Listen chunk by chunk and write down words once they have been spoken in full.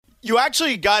You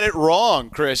actually got it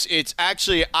wrong, Chris. It's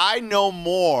actually I know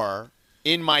more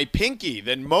in my pinky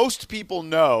than most people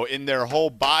know in their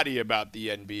whole body about the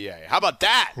NBA. How about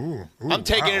that? I'm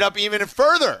taking it up even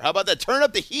further. How about that? Turn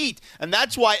up the heat. And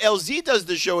that's why LZ does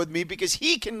the show with me, because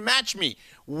he can match me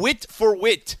wit for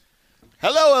wit.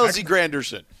 Hello, LZ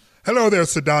Granderson. Hello there,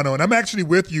 Sedano. And I'm actually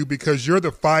with you because you're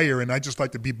the fire, and I just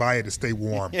like to be by it to stay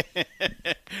warm.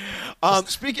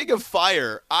 Speaking of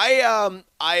fire,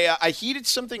 I heated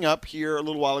something up here a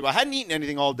little while ago. I hadn't eaten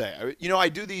anything all day. I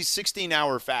do these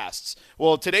 16-hour fasts.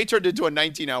 Well, today turned into a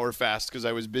 19-hour fast because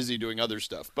I was busy doing other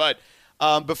stuff. But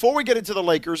before we get into the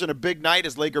Lakers and a big night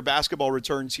as Laker basketball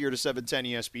returns here to 710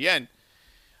 ESPN,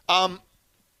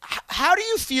 how do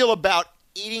you feel about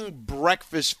eating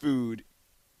breakfast food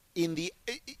in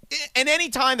any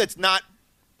time that's not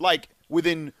like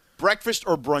within breakfast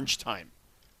or brunch time?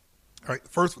 All right,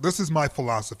 first, this is my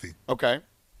philosophy. Okay.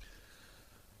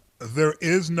 There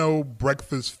is no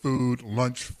breakfast food,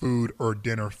 lunch food, or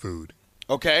dinner food.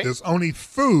 Okay. There's only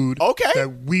food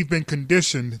that we've been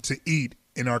conditioned to eat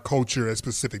in our culture at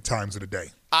specific times of the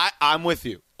day. I'm with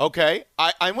you. Okay.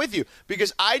 I'm with you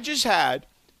because I just had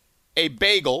a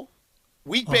bagel,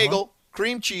 wheat bagel,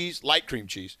 cream cheese, light cream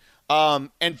cheese,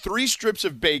 and 3 strips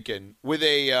of bacon with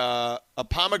a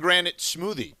pomegranate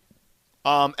smoothie.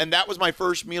 And that was my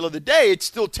first meal of the day. It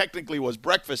still technically was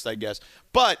breakfast, I guess.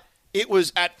 But it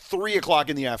was at 3 o'clock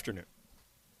in the afternoon.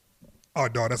 Oh,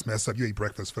 dog, that's messed up. You eat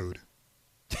breakfast food.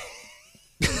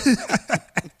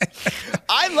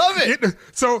 I love it.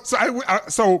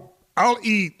 So I'll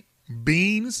eat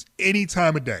beans any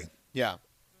time of day. Yeah.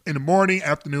 In the morning,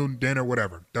 afternoon, dinner,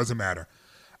 whatever. Doesn't matter.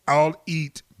 I'll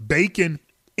eat bacon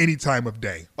any time of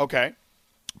day. Okay.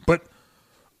 But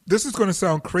this is going to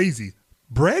sound crazy.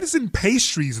 Breads and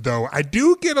pastries, though, I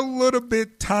do get a little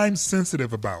bit time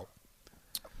sensitive about.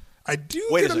 I do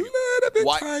get a little bit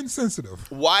time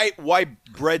sensitive. Why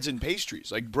breads and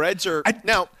pastries? Like breads are I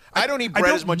don't eat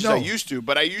bread as much as I used to,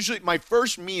 but I usually my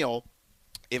first meal,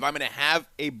 if I'm going to have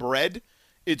a bread,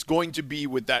 it's going to be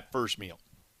with that first meal.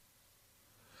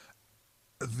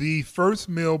 The first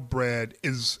meal bread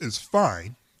is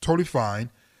fine, totally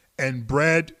fine, and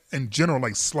bread in general,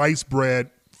 like sliced bread,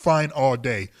 fine all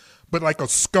day. But like a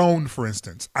scone, for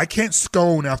instance, I can't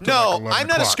scone after like 11 I'm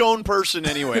not o'clock. a scone person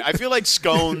anyway. I feel like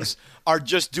scones are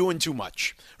just doing too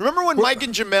much. Remember when Mike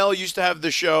and Jamel used to have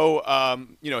the show,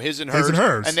 His and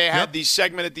Hers, and they had the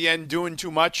segment at the end, Doing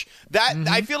Too Much? That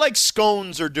I feel like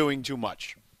scones are doing too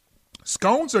much.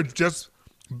 Scones are just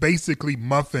basically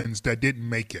muffins that didn't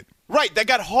make it. Right, that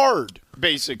got hard,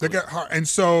 basically. They got hard, and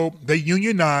so they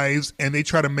unionize and they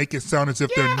try to make it sound as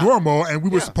if they're normal. And we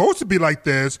were supposed to be like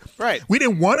this. Right. We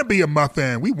didn't want to be a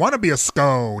muffin. We want to be a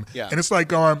scone. Yeah. And it's like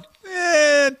going,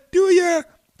 do you?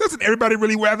 Doesn't everybody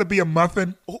really rather be a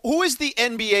muffin? Who is the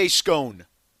NBA scone?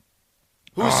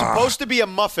 Who is supposed to be a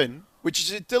muffin, which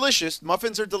is delicious.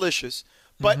 Muffins are delicious.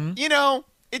 But,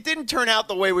 it didn't turn out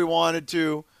the way we wanted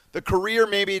to. The career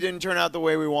maybe didn't turn out the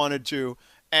way we wanted to.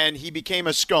 And he became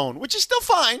a scone, which is still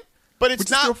fine, but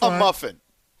it's not a muffin.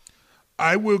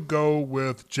 I will go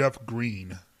with Jeff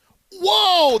Green.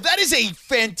 Whoa, that is a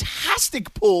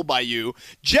fantastic pull by you.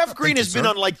 Jeff Green has been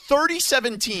on like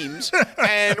 37 teams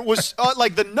and was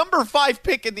like the number 5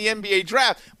 pick in the NBA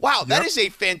draft. Wow, that is a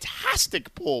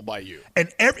fantastic pull by you.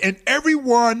 And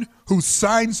everyone who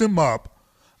signs him up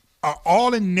are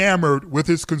all enamored with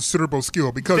his considerable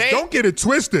skill because don't get it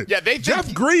twisted. Yeah,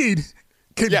 Jeff Green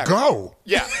can go.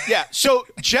 Yeah. So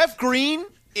Jeff Green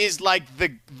is like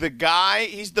the guy.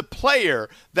 He's the player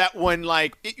that when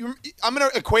I'm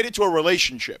going to equate it to a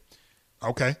relationship.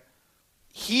 Okay.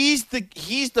 He's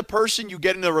the person you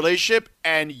get in a relationship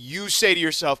and you say to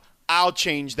yourself, I'll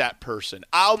change that person.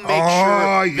 I'll make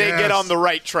sure they get on the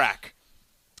right track.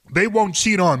 They won't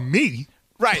cheat on me.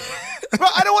 Right. Well,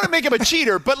 I don't want to make him a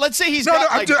cheater, but let's say he's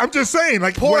I'm just saying,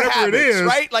 like, poor whatever habits, it is.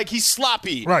 right? Like, he's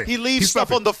sloppy. Right. He leaves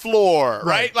stuff on the floor,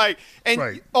 right? Like,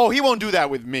 right. He won't do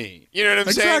that with me. You know what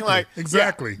I'm saying? Like,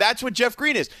 exactly. Yeah, that's what Jeff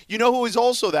Green is. You know who is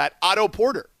also that? Otto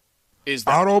Porter is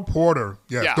that. Otto Porter.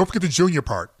 Yeah. Don't forget the junior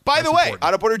part. By the way,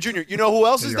 Otto Porter Jr. You know who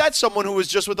else is that? Someone who was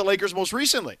just with the Lakers most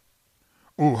recently.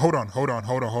 Ooh, hold on.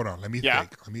 Let me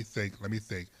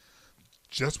think.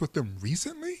 Just with them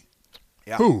recently?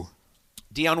 Yeah. Who?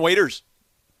 Dion Waiters.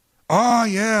 Oh,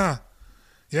 yeah.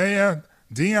 Dion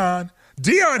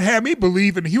had me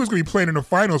believing he was going to be playing in the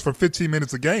finals for 15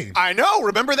 minutes a game. I know.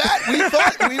 Remember that? We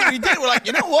thought we did. We're like,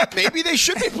 you know what? Maybe they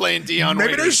should be playing Dion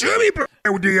Waiters. Maybe they should be playing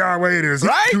with Dion Waiters.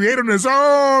 Right? He created on his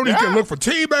own. He can look for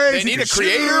teammates. They need a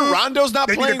creator. Rondo's not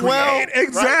playing well.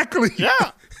 Exactly.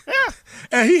 Right? Yeah.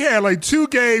 And he had like 2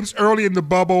 games early in the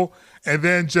bubble. and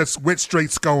then just went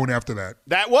straight scone after that.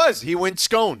 He went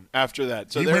scone after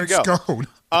that. So he there went you go.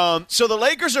 Scone. So the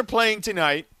Lakers are playing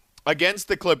tonight against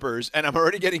the Clippers, and I'm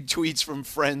already getting tweets from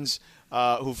friends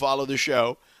who follow the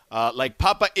show. Like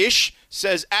Papa Ish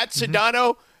says, at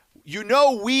Sedano,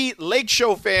 we Lake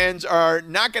Show fans are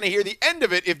not going to hear the end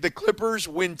of it if the Clippers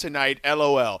win tonight,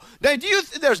 LOL. Now,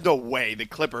 there's no way the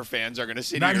Clipper fans are going to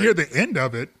sit not here. hear the end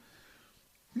of it.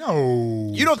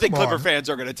 No. You don't think Clipper fans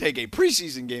are going to take a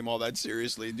preseason game all that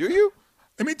seriously, do you?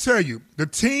 Let me tell you, the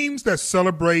teams that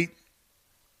celebrate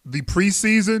the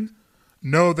preseason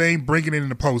know they ain't bringing it in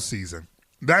the postseason.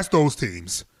 That's those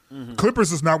teams. Mm-hmm.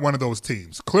 Clippers is not one of those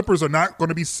teams. Clippers are not going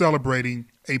to be celebrating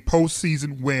a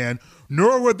postseason win,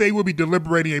 nor would they will be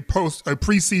deliberating a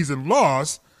preseason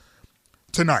loss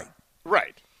tonight.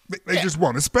 Right. They just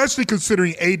won't, especially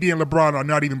considering AD and LeBron are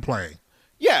not even playing.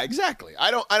 Yeah, exactly. I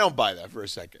don't buy that for a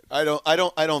second. I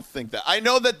don't think that. I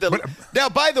know that now.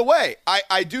 By the way,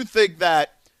 I do think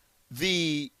that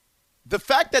the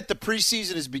fact that the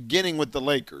preseason is beginning with the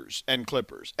Lakers and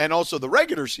Clippers, and also the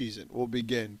regular season will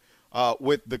begin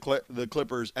with the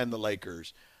Clippers and the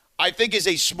Lakers, I think is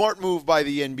a smart move by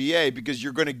the NBA because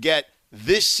you're going to get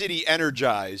this city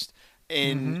energized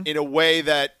in a way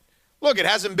that. Look, it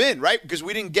hasn't been, right? Because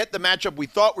we didn't get the matchup we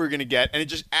thought we were going to get, and it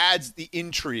just adds the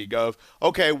intrigue of,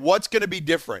 okay, what's going to be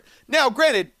different? Now,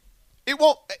 granted,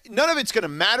 none of it's going to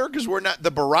matter because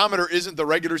the barometer isn't the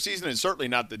regular season and certainly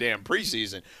not the damn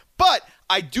preseason. But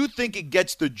I do think it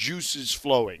gets the juices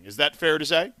flowing. Is that fair to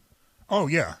say? Oh,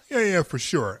 yeah. Yeah, for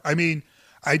sure. I mean,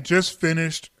 I just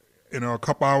finished, a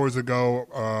couple hours ago,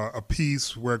 a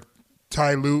piece where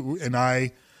Ty Lue and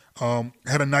I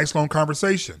had a nice long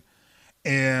conversation.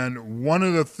 And one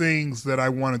of the things that I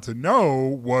wanted to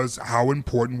know was how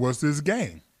important was this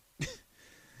game?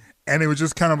 And it was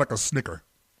just kind of like a snicker.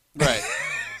 Right.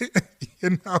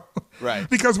 Right.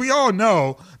 Because we all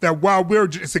know that while we're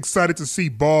just excited to see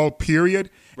ball,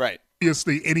 period. Right.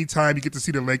 Obviously, anytime you get to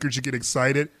see the Lakers, you get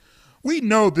excited. We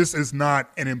know this is not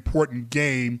an important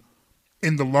game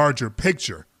in the larger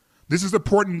picture. This is an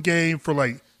important game for,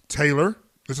 Taylor.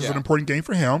 This is an important game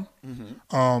for him.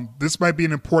 Mm-hmm. This might be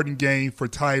an important game for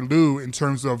Ty Lue in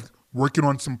terms of working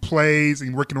on some plays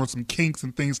and working on some kinks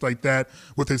and things like that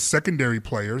with his secondary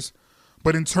players.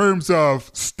 But in terms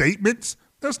of statements,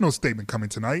 there's no statement coming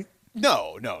tonight.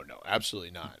 No,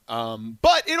 absolutely not.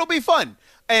 But it'll be fun.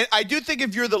 And I do think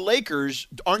if you're the Lakers,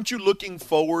 aren't you looking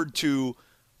forward to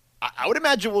 – I would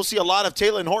imagine we'll see a lot of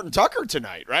Taylor and Horton Tucker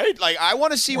tonight, right? I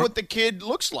want to see what the kid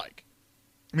looks like.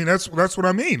 I mean, that's what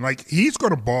I mean. He's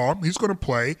going to ball. He's going to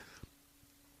play.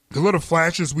 The little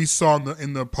flashes we saw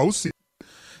in the postseason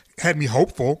had me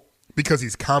hopeful because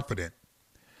he's confident.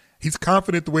 He's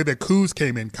confident the way that Kuz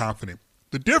came in confident.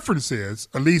 The difference is,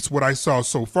 at least what I saw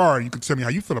so far, and you can tell me how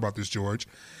you feel about this, George,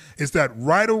 is that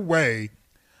right away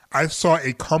I saw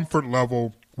a comfort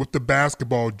level with the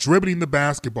basketball, dribbling the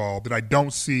basketball that I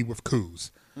don't see with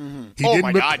Kuz.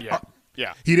 Mm-hmm. God, yeah.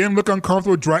 Yeah. He didn't look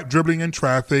uncomfortable dribbling in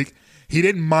traffic. He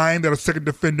didn't mind that a second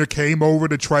defender came over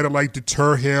to try to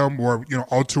deter him or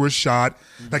alter his shot.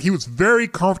 Mm-hmm. He was very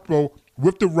comfortable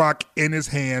with the rock in his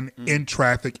hand in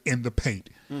traffic in the paint.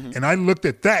 Mm-hmm. And I looked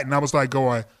at that and I was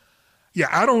going, yeah,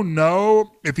 I don't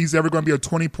know if he's ever going to be a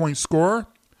 20-point scorer,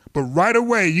 but right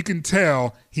away you can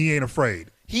tell he ain't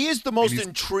afraid. He is the most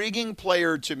intriguing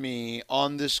player to me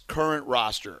on this current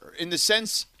roster in the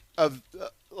sense of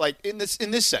in the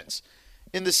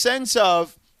sense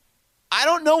of I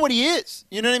don't know what he is.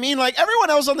 You know what I mean? Everyone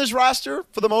else on this roster,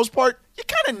 for the most part, you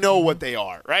kind of know what they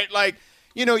are, right?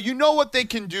 You know what they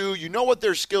can do. You know what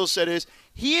their skill set is.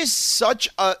 He is such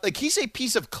he's a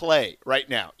piece of clay right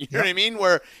now. You know what I mean?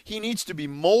 Where he needs to be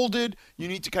molded. You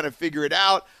need to kind of figure it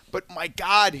out. But my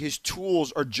God, his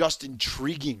tools are just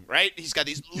intriguing, right? He's got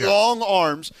these long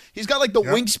arms. He's got the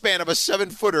wingspan of a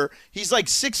 7-footer. He's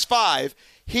 6'5".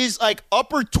 His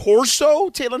upper torso,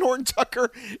 Taylor Horton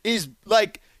Tucker, is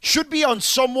should be on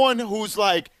someone who's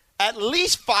at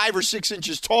least 5 or 6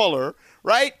 inches taller,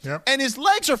 right? Yep. And his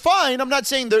legs are fine. I'm not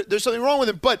saying there's something wrong with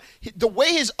him, but the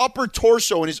way his upper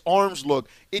torso and his arms look,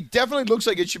 it definitely looks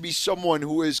like it should be someone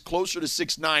who is closer to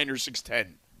 6'9" or 6'10".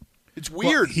 It's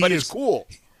weird, but it's cool.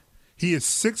 He is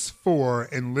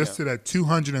 6'4" and listed at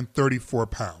 234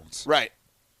 pounds. Right.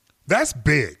 That's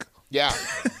big. Yeah.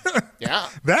 Yeah.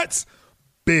 That's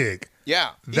big.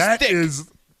 Yeah.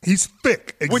 He's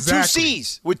thick. Exactly.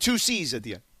 With two C's at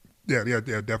the end. Yeah,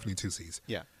 definitely 2 C's.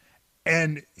 Yeah.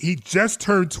 And he just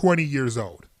turned 20 years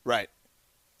old. Right.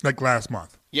 Last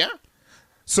month. Yeah.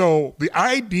 So the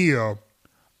idea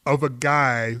of a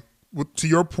guy, to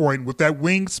your point, with that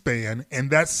wingspan and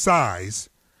that size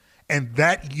and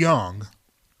that young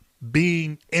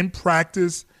being in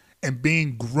practice and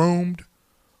being groomed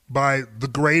by the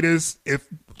greatest, if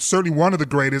certainly one of the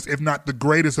greatest, if not the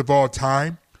greatest of all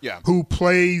time, who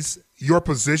plays your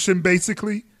position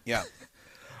basically. Yeah.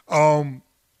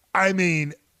 I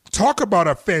mean, talk about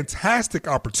a fantastic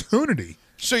opportunity.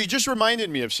 So you just reminded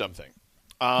me of something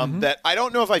that I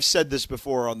don't know if I've said this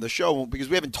before on the show because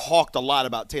we haven't talked a lot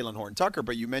about Talen Horton-Tucker,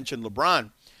 but you mentioned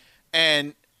LeBron.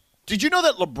 And did you know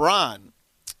that LeBron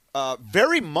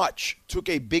very much took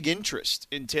a big interest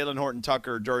in Talen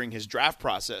Horton-Tucker during his draft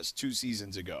process 2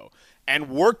 seasons ago and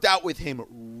worked out with him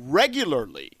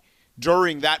regularly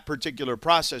during that particular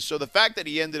process? So the fact that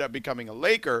he ended up becoming a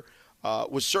Laker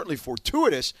was certainly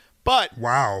fortuitous. But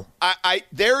wow,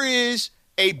 there is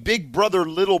a big brother,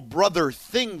 little brother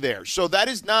thing there. So that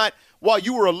is not, while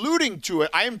you were alluding to it,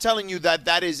 I am telling you that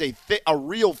that is a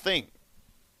real thing.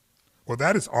 Well,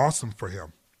 that is awesome for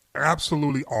him.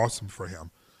 Absolutely awesome for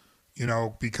him. You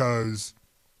know, because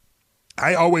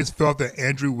I always felt that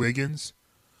Andrew Wiggins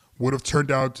would have turned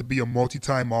out to be a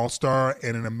multi-time All-Star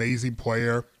and an amazing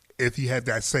player if he had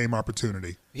that same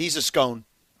opportunity. He's a scone.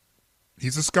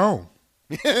 He's a scone.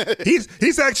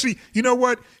 he's actually, you know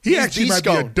what? He He's actually the might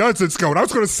scone. be a dozen scone. I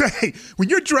was going to say, when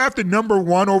you're drafted number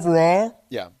 1 overall,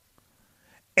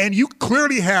 and you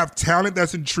clearly have talent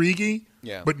that's intriguing,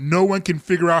 but no one can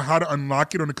figure out how to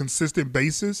unlock it on a consistent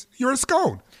basis, you're a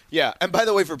scone. Yeah, and by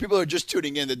the way, for people who are just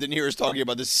tuning in that didn't hear us talking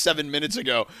about this 7 minutes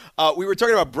ago, we were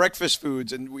talking about breakfast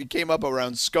foods, and we came up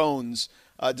around scones,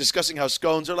 discussing how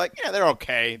scones are like, they're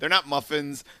okay. They're not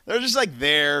muffins. They're just like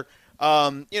there.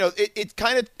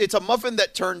 It's a muffin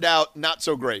that turned out not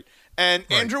so great. And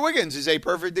right. Andrew Wiggins is a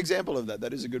perfect example of that.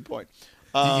 That is a good point.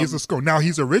 He's a scone. Now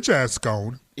he's a rich ass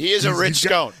scone. He is a rich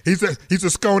scone. He's a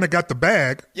scone that got the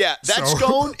bag. Yeah, that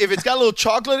scone, if it's got a little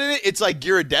chocolate in it, it's like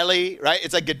Ghirardelli, right?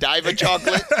 It's like Godiva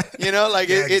chocolate.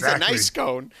 It's a nice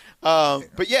scone.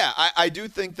 But yeah, I do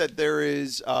think that there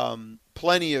is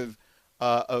plenty of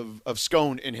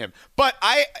scone in him. But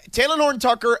Talen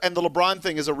Horton-Tucker and the LeBron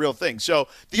thing is a real thing. So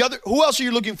who else are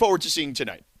you looking forward to seeing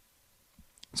tonight?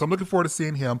 So I'm looking forward to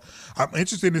seeing him. I'm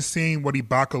interested in seeing what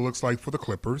Ibaka looks like for the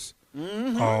Clippers.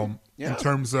 In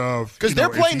terms of, because they're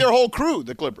playing their whole crew,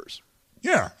 the Clippers.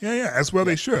 Yeah. As well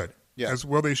they should. Yeah. As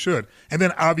well they should. And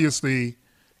then obviously,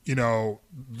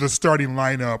 the starting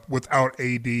lineup without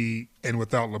AD and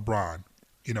without LeBron.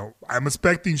 I'm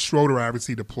expecting Schroeder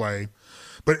obviously to play,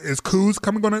 but is Kuz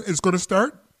going to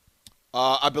start?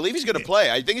 I believe he's going to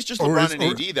play. I think it's just LeBron and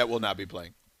AD that will not be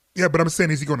playing. Yeah, but I'm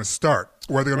saying, is he going to start,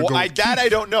 or are they going to go? I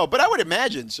don't know, but I would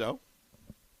imagine so.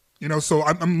 So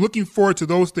I'm looking forward to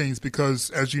those things because,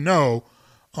 as you know,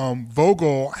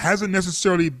 Vogel hasn't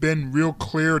necessarily been real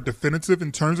clear, definitive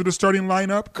in terms of the starting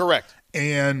lineup. Correct.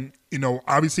 And,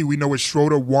 obviously we know what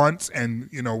Schroeder wants, and,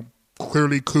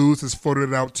 clearly Kuz has floated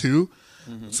it out too.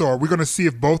 Mm-hmm. So are we going to see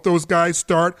if both those guys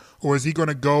start, or is he going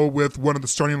to go with one of the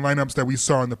starting lineups that we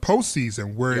saw in the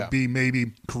postseason, where it be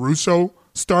maybe Caruso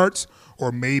starts,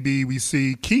 or maybe we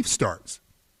see Keith starts?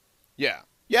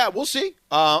 Yeah, we'll see.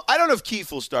 I don't know if Keith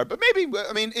will start, but maybe,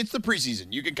 it's the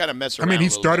preseason. You can kind of mess around. He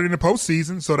started in the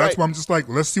postseason, so that's why I'm just like,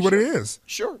 let's see what it is.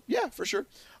 Sure. Yeah, for sure.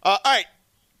 All right.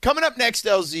 Coming up next,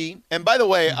 LZ, and by the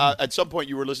way, at some point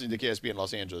you were listening to KSB in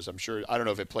Los Angeles. I'm sure, I don't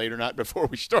know if it played or not before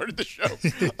we started the show.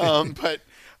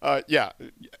 Yeah.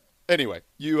 Anyway,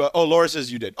 Laura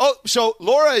says you did. Oh, so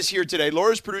Laura is here today.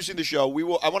 Laura's producing the show.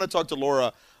 I want to talk to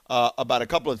Laura about a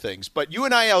couple of things. But you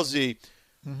and I, LZ,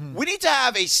 we need to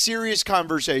have a serious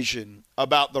conversation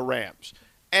about the Rams,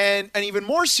 and an even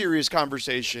more serious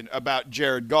conversation about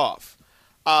Jared Goff.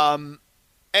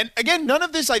 And again, none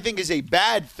of this, I think, is a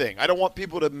bad thing. I don't want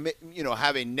people to,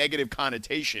 have a negative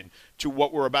connotation to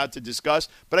what we're about to discuss.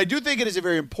 But I do think it is a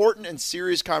very important and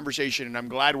serious conversation, and I'm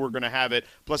glad we're going to have it.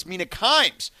 Plus, Mina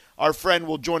Kimes, our friend,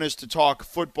 will join us to talk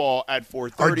football at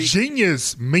 4:30. Our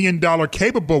genius, $1 million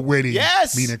capable winning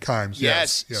Mina Kimes.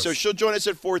 Yes. So she'll join us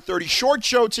at 4:30. Short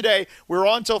show today. We're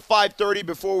on till 5:30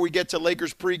 before we get to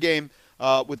Lakers pregame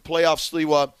with playoff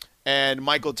Sliwa and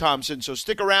Michael Thompson. So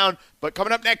stick around. But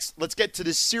coming up next, let's get to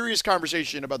this serious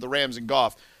conversation about the Rams and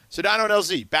Goff. Sedano and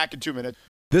LZ, back in 2 minutes.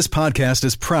 This podcast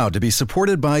is proud to be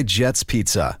supported by Jets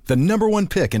Pizza, the #1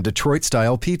 pick in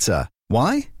Detroit-style pizza.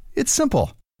 Why? It's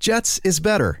simple. Jets is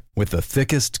better. With the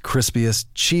thickest, crispiest,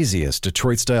 cheesiest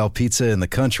Detroit-style pizza in the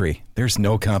country, there's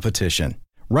no competition.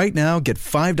 Right now, get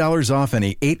 $5 off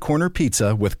any 8-corner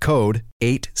pizza with code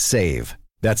 8SAVE.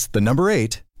 That's the number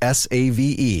 8,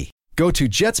 SAVE. Go to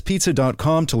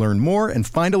jetspizza.com to learn more and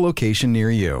find a location near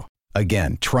you.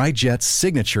 Again, try Jet's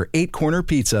signature 8-corner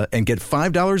pizza and get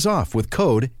 $5 off with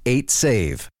code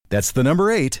 8SAVE. That's the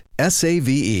number 8,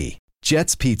 SAVE.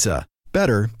 Jet's Pizza.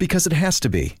 Better because it has to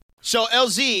be. So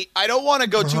LZ, I don't want to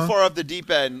go too far off the deep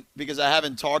end because I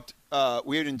haven't talked.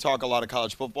 We didn't talk a lot of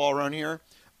college football around here,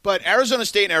 but Arizona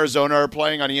State and Arizona are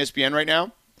playing on ESPN right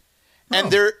now,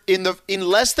 and they're in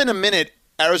less than a minute.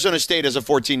 Arizona State has a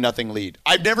 14-0 lead.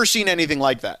 I've never seen anything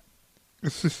like that.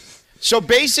 So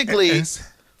basically,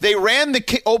 they ran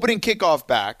the opening kickoff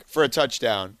back for a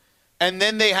touchdown, and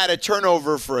then they had a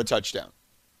turnover for a touchdown.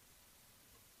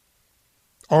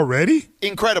 Already?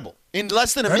 Incredible. In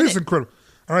less than a minute. That is incredible.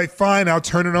 All right, fine. I'll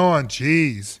turn it on.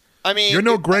 Jeez. I mean, you're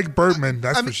no Greg Bertman,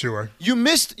 that's for sure. You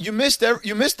missed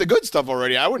the good stuff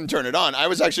already. I wouldn't turn it on. I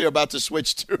was actually about to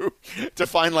switch to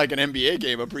find like an NBA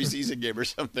game, a preseason game or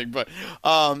something. But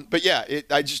yeah,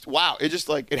 it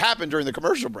happened during the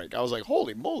commercial break. I was like,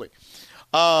 holy moly.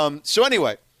 So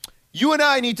anyway, you and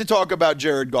I need to talk about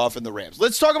Jared Goff and the Rams.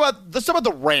 Let's talk about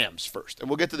the Rams first, and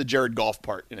we'll get to the Jared Goff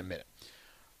part in a minute.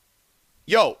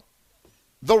 Yo,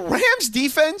 the Rams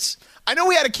defense. I know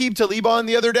we had Aqib Talib on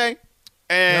the other day.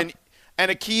 And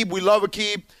Aqib, we love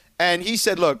Aqib. And he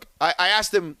said, look, I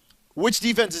asked him, which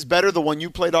defense is better, the one you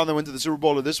played on that went to the Super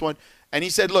Bowl or this one? And he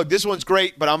said, look, this one's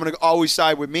great, but I'm going to always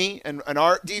side with me and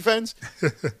our defense.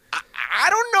 I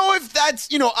don't know if that's,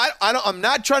 I'm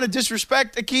not trying to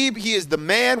disrespect Aqib. He is the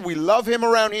man. We love him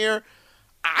around here.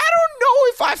 I don't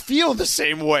know if I feel the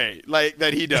same way like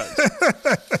that he does.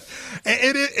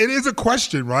 It is a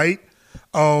question, right?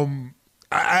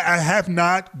 I have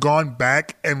not gone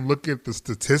back and looked at the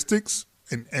statistics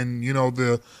and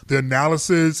the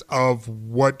analysis of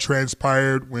what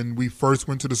transpired when we first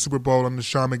went to the Super Bowl under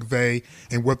Sean McVay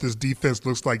and what this defense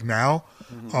looks like now.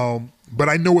 Mm-hmm. But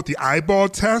I know with the eyeball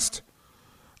test,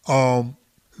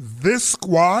 this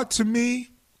squad to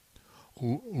me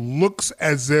looks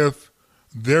as if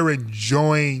they're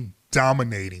enjoying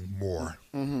dominating more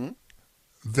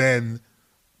than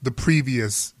the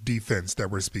previous defense that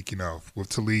we're speaking of with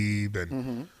Talib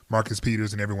and Marcus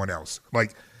Peters and everyone else.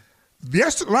 Like,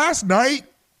 last night,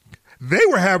 they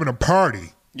were having a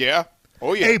party. Yeah.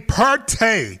 Oh, yeah. A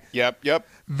party. Yep.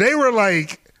 They were,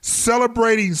 like,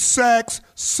 celebrating sacks,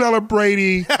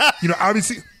 celebrating,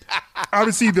 obviously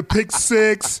the pick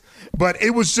six. But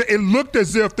it looked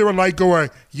as if they were, like,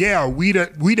 going, yeah, we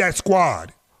that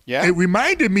squad. Yeah. It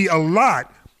reminded me a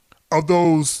lot of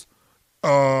those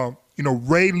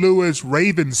Ray Lewis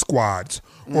Raven squads,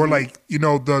 or like,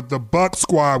 the Buck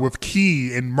squad with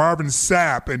Key and Marvin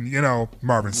Sapp and,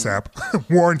 Marvin Sapp,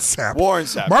 Warren Sapp.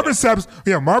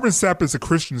 Marvin Sapp is a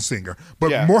Christian singer,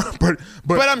 but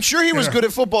but I'm sure he was good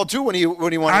at football too when he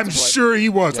wanted to play. I'm sure he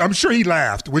was. Yeah. I'm sure he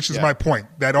laughed, which is my point,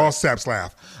 that all Sapps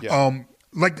laugh. Yeah.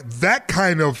 Like that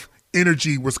kind of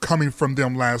energy was coming from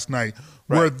them last night,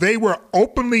 where they were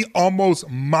openly almost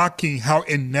mocking how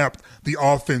inept the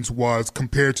offense was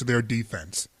compared to their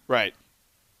defense. Right.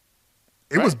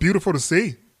 It was beautiful to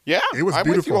see. Yeah, it was I'm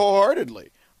beautiful. with you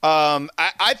wholeheartedly.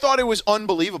 I thought it was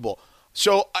unbelievable.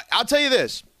 So I'll tell you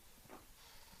this.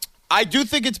 I do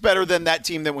think it's better than that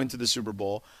team that went to the Super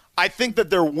Bowl. I think that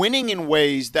they're winning in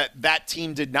ways that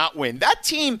team did not win. That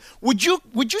team, would you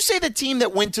say the team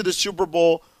that went to the Super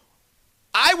Bowl,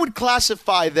 I would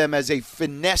classify them as a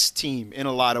finesse team in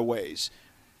a lot of ways.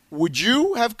 Would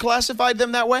you have classified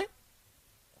them that way?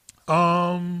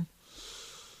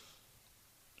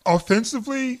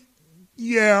 Offensively,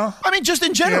 yeah. I mean, just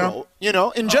in general,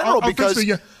 because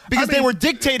they were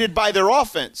dictated by their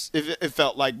offense. It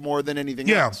felt like more than anything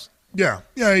else. Yeah.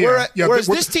 Whereas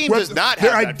this team does not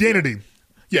have their identity.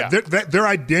 Their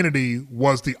identity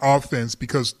was the offense,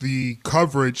 because the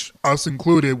coverage, us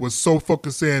included, was so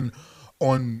focused in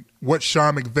on what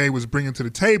Sean McVay was bringing to the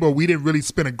table. We didn't really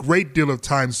spend a great deal of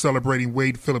time celebrating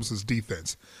Wade Phillips'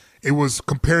 defense. It was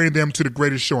comparing them to the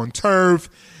greatest show on turf.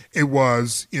 It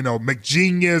was,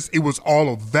 McGenius. It was all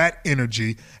of that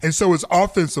energy. And so it's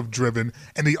offensive driven.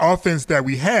 And the offense that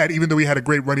we had, even though we had a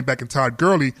great running back in Todd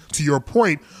Gurley, to your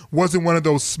point, wasn't one of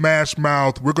those smash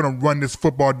mouth, we're going to run this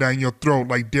football down your throat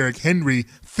like Derrick Henry,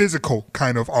 physical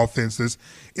kind of offenses.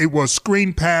 It was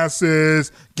screen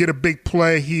passes, get a big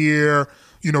play here,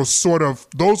 sort of.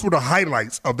 Those were the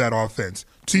highlights of that offense.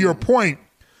 To your point,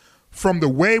 from the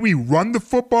way we run the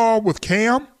football with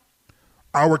Cam,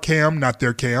 our Cam, not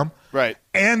their Cam. Right.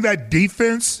 And that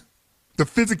defense, the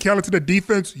physicality of the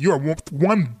defense, you are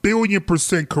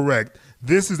 1,000,000,000% correct.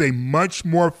 This is a much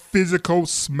more physical,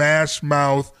 smash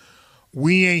mouth,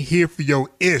 we ain't here for your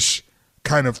ish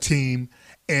kind of team.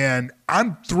 And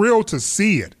I'm thrilled to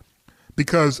see it,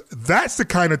 because that's the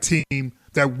kind of team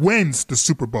that wins the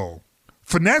Super Bowl.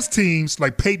 Finesse teams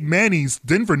like Peyton Manning's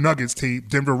Denver Nuggets team,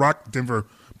 Denver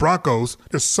Broncos,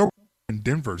 they're so in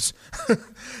Denver's.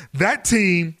 That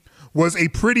team was a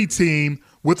pretty team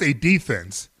with a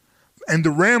defense, and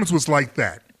the Rams was like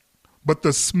that. but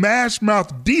the smash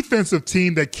mouth defensive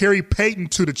team that carried Peyton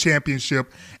to the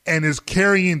championship and is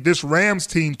carrying this Rams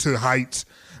team to heights.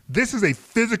 This is a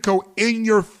physical,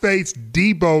 in-your-face,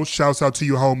 Debo, shouts out to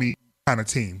you, homie, kind of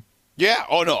team. Yeah.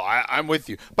 Oh, no, I'm with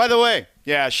you. By the way,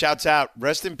 yeah, shouts out.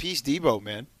 Rest in peace, Debo,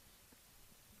 man.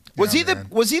 Was he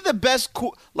the best,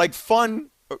 cool, like fun,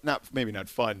 maybe not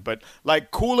fun, but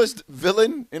like coolest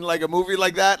villain in like a movie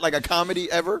like that, like a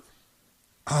comedy ever?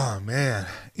 Oh, man.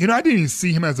 You know, I didn't even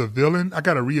see him as a villain. I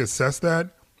got to reassess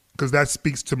that because that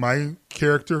speaks to my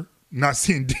character, not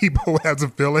seeing Debo as a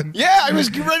villain. Yeah, I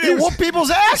was ready to whoop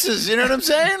people's asses. You know what I'm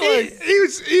saying? Like,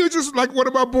 he was just like one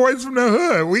of my boys from the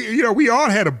hood. We all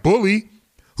had a bully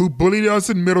who bullied us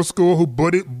in middle school, who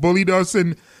bullied us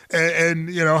in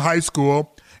high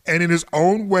school, and in his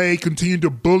own way continued to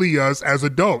bully us as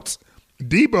adults.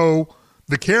 Debo,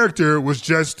 the character, was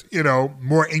just,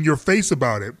 more in your face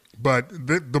about it. But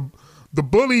the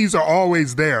bullies are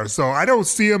always there. So I don't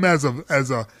see him as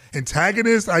a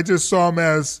antagonist. I just saw him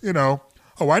as, oh,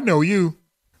 I know you.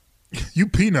 You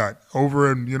Peanut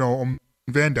over in, on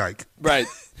Van Dyke. Right.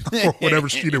 Or whatever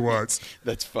street it was.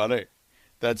 That's funny.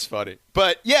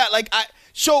 But yeah,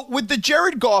 so with the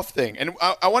Jared Goff thing, and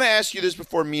I want to ask you this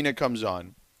before Mina comes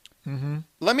on. Mm-hmm.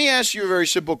 Let me ask you a very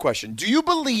simple question. Do you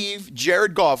believe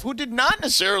Jared Goff, who did not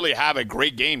necessarily have a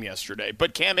great game yesterday,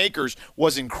 but Cam Akers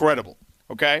was incredible,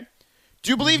 okay?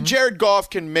 Do you believe Jared Goff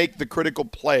can make the critical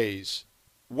plays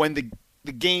when the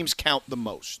games count the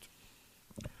most?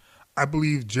 I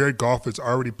believe Jared Goff has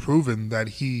already proven that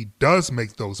he does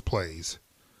make those plays.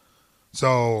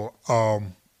 So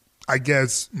I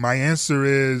guess my answer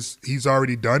is he's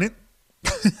already done it.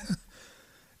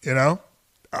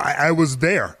 I was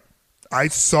there. I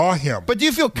saw him. But do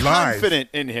you feel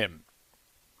confident in him?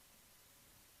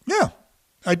 Yeah,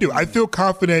 I do. I feel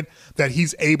confident that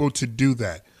he's able to do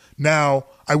that. Now,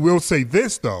 I will say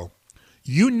this, though.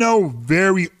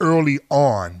 Very early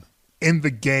on in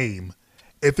the game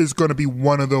if it's going to be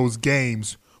one of those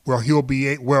games where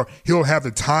he'll have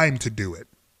the time to do it.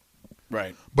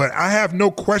 Right. But I have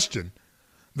no question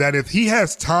that if he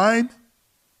has time,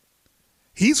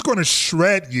 he's going to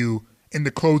shred you in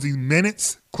the closing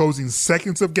minutes, closing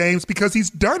seconds of games because he's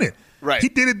done it. Right. He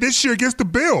did it this year against the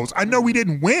Bills. I know we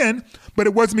didn't win, but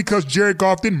it wasn't because Jared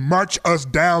Goff didn't march us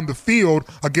down the field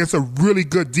against a really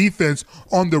good defense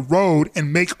on the road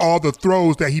and make all the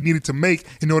throws that he needed to make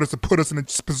in order to put us in a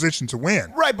position to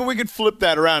win. Right, but we could flip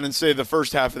that around and say the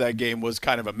first half of that game was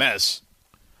kind of a mess.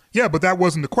 Yeah, but that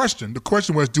wasn't the question. The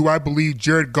question was, do I believe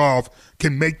Jared Goff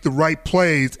can make the right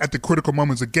plays at the critical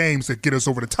moments of games that get us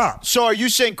over the top? So are you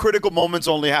saying critical moments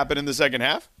only happen in the second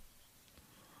half?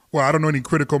 Well, I don't know any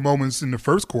critical moments in the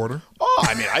first quarter. Oh,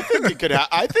 I mean, I think you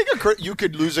could. You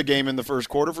could lose a game in the first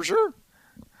quarter for sure.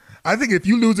 I think if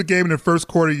you lose a game in the first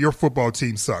quarter, your football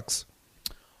team sucks.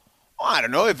 Well, I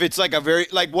don't know if it's like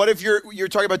what if you're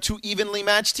talking about two evenly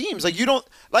matched teams? Like you don't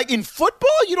in football,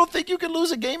 you don't think you can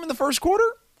lose a game in the first quarter?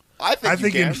 I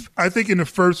think in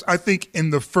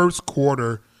the first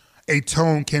quarter, a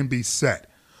tone can be set.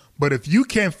 But if you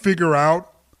can't figure out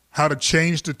how to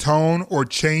change the tone or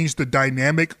change the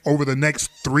dynamic over the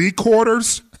next 3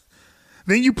 quarters,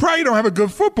 then you probably don't have a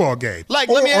good football game.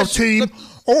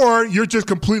 Or you're just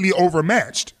completely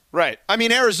overmatched. Right. I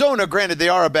mean, Arizona, granted, they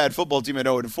are a bad football team at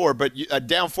 0-4, but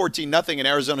down 14-0 and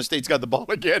Arizona State's got the ball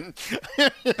again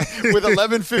with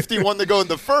 11:51 to go in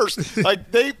the first.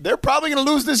 Like, they're probably going to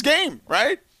lose this game,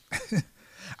 right?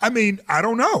 I mean, I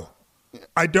don't know.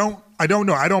 I don't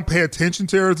know. I don't pay attention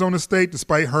to Arizona State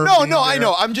despite her. No, I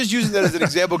know. I'm just using that as an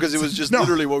example because it was just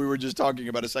literally what we were just talking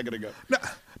about a second ago.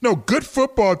 No, good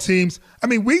football teams. I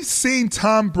mean, we've seen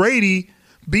Tom Brady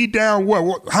be down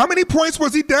what? How many points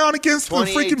was he down against the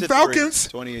freaking Falcons?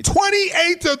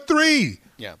 28-3.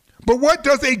 Yeah. But what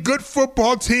does a good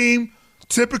football team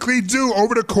typically do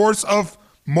over the course of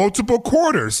multiple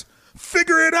quarters?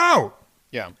 Figure it out.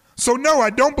 Yeah. So, no, I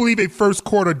don't believe a first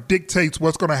quarter dictates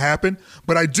what's going to happen,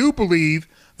 but I do believe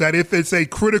that if it's a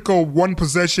critical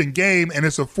one-possession game and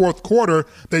it's a fourth quarter,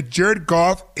 that Jared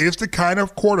Goff is the kind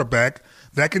of quarterback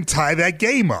that can tie that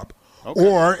game up. Okay.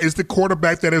 Or is the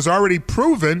quarterback that has already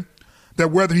proven that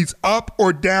whether he's up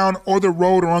or down or the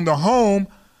road or on the home,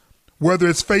 whether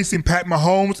it's facing Pat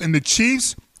Mahomes and the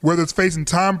Chiefs, whether it's facing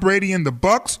Tom Brady and the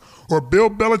Bucks, or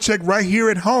Bill Belichick right here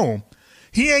at home,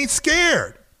 he ain't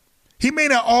scared. He may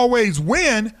not always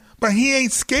win, but he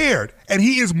ain't scared. And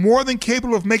he is more than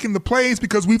capable of making the plays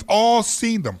because we've all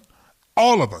seen them.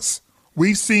 All of us.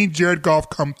 We've seen Jared Goff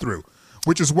come through,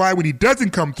 which is why when he doesn't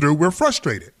come through, we're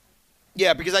frustrated.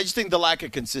 Yeah, because I just think the lack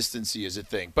of consistency is a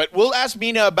thing. But we'll ask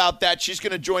Mina about that. She's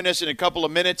going to join us in a couple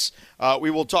of minutes. We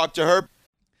will talk to her.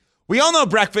 We all know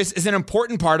breakfast is an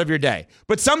important part of your day,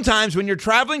 but sometimes when you're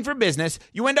traveling for business,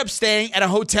 you end up staying at a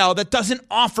hotel that doesn't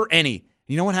offer any.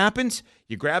 You know what happens?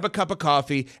 You grab a cup of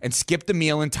coffee and skip the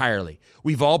meal entirely.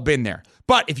 We've all been there.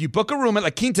 But if you book a room at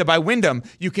La Quinta by Wyndham,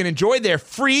 you can enjoy their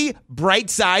free Bright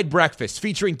Side breakfast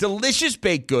featuring delicious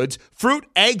baked goods, fruit,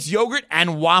 eggs, yogurt,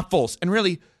 and waffles. And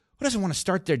really, who doesn't want to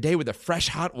start their day with a fresh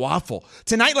hot waffle?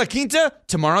 Tonight, La Quinta,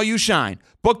 tomorrow you shine.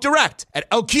 Book direct at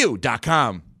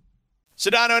lq.com.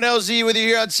 Sedano and LZ with you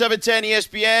here on 710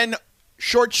 ESPN.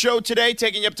 Short show today,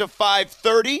 taking you up to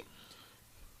 5:30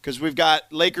 because we've got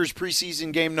Lakers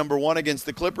preseason game number 1 against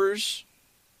the Clippers.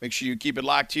 Make sure you keep it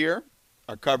locked here.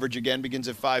 Our coverage again begins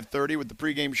at 5:30 with the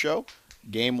pregame show.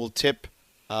 Game will tip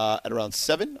at around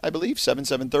 7, I believe,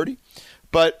 7:30.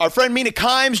 But our friend Mina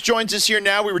Kimes joins us here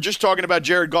now. We were just talking about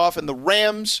Jared Goff and the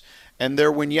Rams and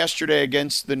their win yesterday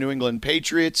against the New England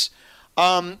Patriots.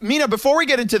 Mina, before we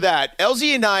get into that,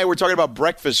 LZ and I were talking about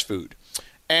breakfast food.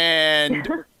 And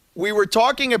we were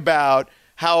talking about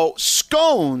how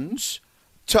scones,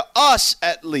 to us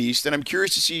at least, and I'm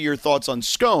curious to see your thoughts on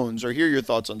scones or hear your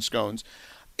thoughts on scones,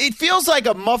 it feels like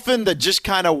a muffin that just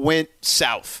kind of went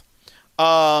south.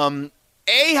 A,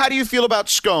 how do you feel about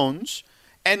scones?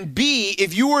 And B,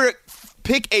 if you were to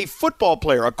pick a football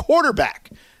player, a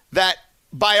quarterback, that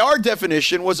by our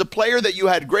definition was a player that you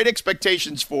had great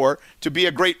expectations for to be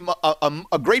a great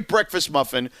breakfast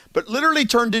muffin, but literally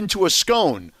turned into a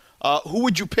scone, who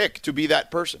would you pick to be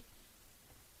that person?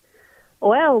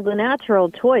 Well, the natural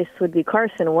choice would be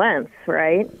Carson Wentz,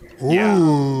 right?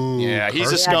 Ooh, yeah, he's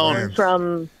Carson a scone. Wentz.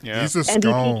 From He's a MVP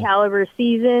scone. caliber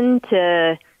season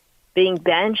to being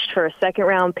benched for a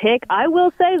second-round pick. I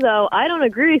will say, though, I don't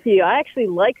agree with you. I actually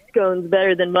like scones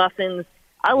better than muffins.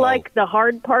 I like the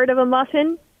hard part of a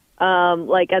muffin,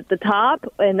 like at the top,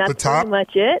 and that's pretty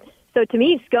much it. So to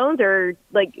me, scones are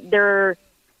they're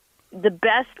the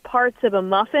best parts of a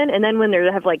muffin, and then when they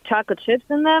have like chocolate chips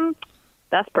in them,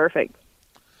 that's perfect.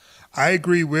 I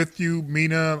agree with you,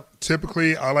 Mina.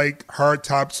 Typically, I like hard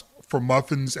tops for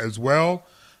muffins as well.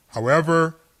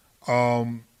 However,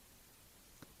 I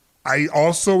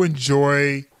also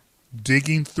enjoy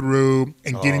digging through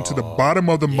and getting to the bottom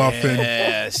of the muffin.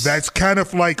 Yes. That's kind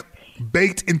of like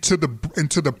baked into the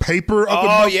paper of the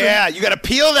muffin. Oh, yeah. You got to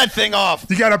peel that thing off.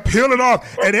 You got to peel it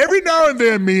off. And every now and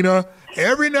then, Mina,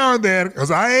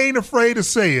 because I ain't afraid to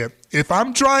say it, if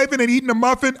I'm driving and eating a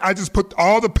muffin, I just put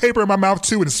all the paper in my mouth,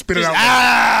 too, and spit it out.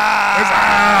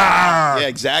 Yeah,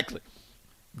 exactly.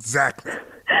 Exactly.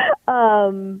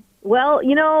 Well,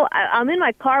 I'm in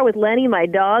my car with Lenny, my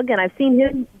dog, and I've seen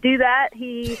him do that.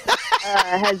 He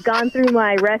has gone through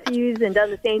my refuse and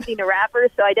done the same thing to wrappers,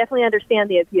 so I definitely understand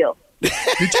the appeal.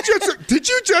 Did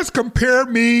you just compare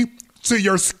me to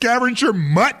your scavenger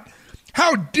mutt?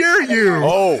 How dare you?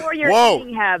 Or your whoa.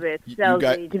 eating habits, You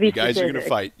Chelsea, to be guys are going to specific.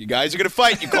 fight. You guys are going to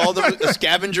fight. You called him a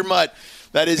scavenger mutt.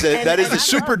 That is the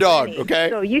super dog, Lenny, okay?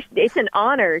 So it's an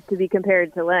honor to be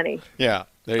compared to Lenny. Yeah,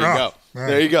 there you go.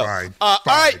 There you go. Fine, All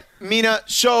fine. right, Mina,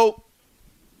 so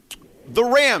the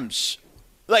Rams,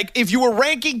 if you were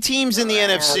ranking teams in the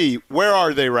NFC, where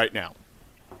are they right now?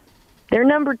 They're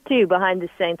number 2 behind the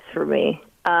Saints for me.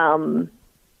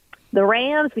 The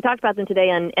Rams, we talked about them today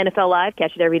on NFL Live.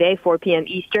 Catch it every day, 4 p.m.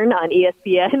 Eastern on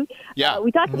ESPN. Yeah.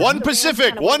 We talked about One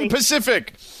Pacific.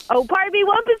 Oh, pardon me,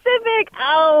 1 Pacific.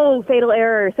 Oh, fatal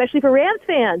error, especially for Rams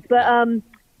fans. But,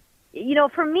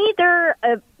 for me, they're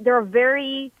a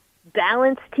very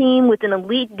balanced team with an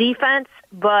elite defense,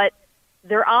 but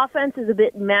their offense is a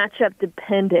bit matchup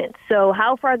dependent. So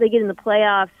how far they get in the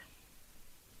playoffs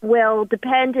will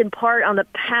depend in part on the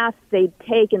path they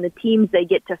take and the teams they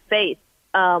get to face.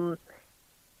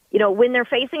 When they're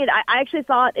facing it, I actually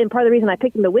thought, and part of the reason I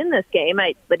picked them to win this game,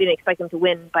 I didn't expect them to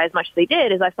win by as much as they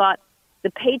did, is I thought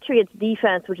the Patriots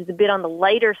defense, which is a bit on the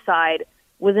lighter side,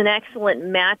 was an excellent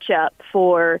matchup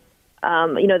for,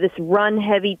 this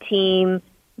run-heavy team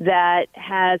that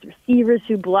has receivers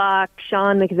who block.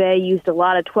 Sean McVay used a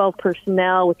lot of 12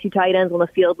 personnel with 2 tight ends on the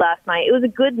field last night. It was a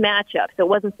good matchup, so it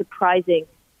wasn't surprising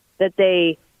that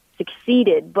they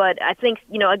succeeded. But I think,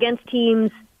 against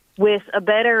teams with a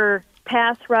better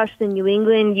pass rush than New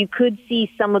England, you could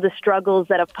see some of the struggles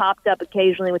that have popped up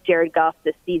occasionally with Jared Goff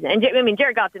this season. And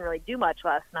Jared Goff didn't really do much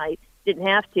last night, didn't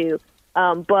have to.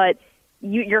 But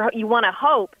you want to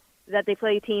hope that they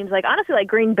play teams like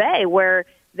Green Bay, where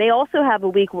they also have a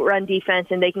weak run defense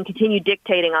and they can continue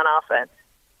dictating on offense.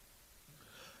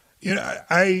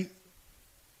 I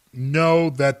know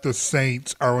that the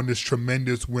Saints are on this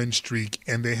tremendous win streak,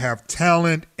 and they have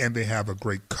talent, and they have a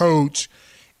great coach,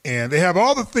 and they have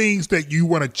all the things that you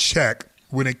want to check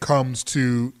when it comes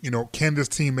to, can this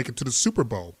team make it to the Super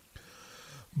Bowl?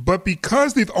 But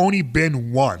because they've only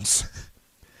been once,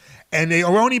 and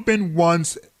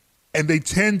and they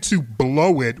tend to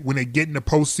blow it when they get in the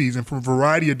postseason for a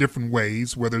variety of different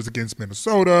ways, whether it's against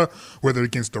Minnesota, whether it's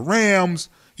against the Rams,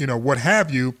 what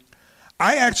have you.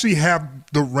 I actually have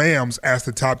the Rams as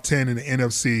the top 10 in the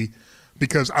NFC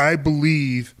because I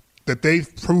believe that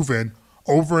they've proven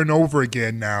over and over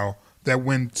again now that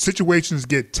when situations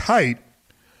get tight,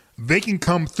 they can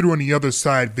come through on the other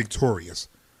side victorious.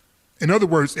 In other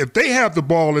words, if they have the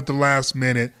ball at the last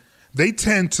minute, they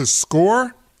tend to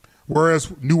score,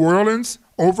 whereas New Orleans,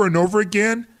 over and over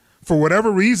again, for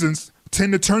whatever reasons,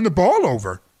 tend to turn the ball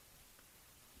over.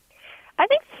 I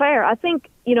think it's fair. I think,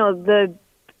 the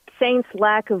Saints'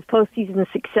 lack of postseason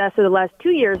success over the last 2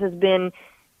 years has been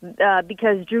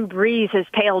because Drew Brees has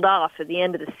tailed off at the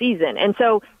end of the season. And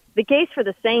so the case for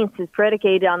the Saints is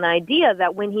predicated on the idea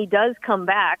that when he does come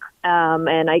back,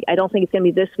 and I don't think it's going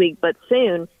to be this week, but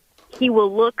soon, he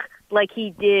will look like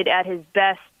he did at his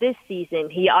best this season.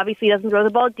 He obviously doesn't throw the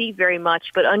ball deep very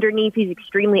much, but underneath he's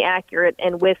extremely accurate.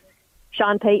 And with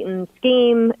Sean Payton's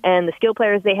scheme and the skill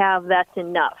players they have, that's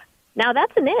enough. Now,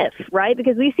 that's an if, right?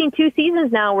 Because we've seen 2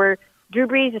 seasons now where Drew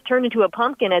Brees has turned into a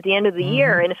pumpkin at the end of the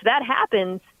year. And if that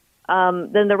happens,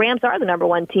 then the Rams are the number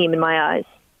 1 team in my eyes.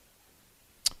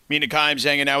 Mina Kimes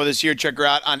hanging out with us here. Check her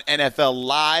out on NFL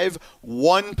Live,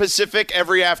 1 Pacific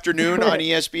every afternoon on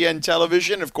ESPN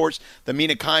television. Of course, the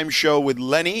Mina Kimes Show with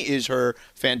Lenny is her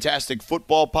fantastic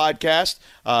football podcast.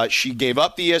 She gave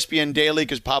up the ESPN Daily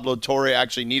because Pablo Torre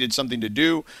actually needed something to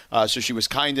do, so she was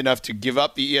kind enough to give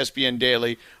up the ESPN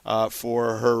Daily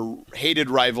for her hated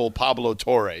rival Pablo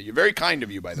Torre. You're very kind of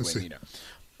you, by the way, Mina.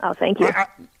 Oh, thank you.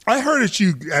 I heard that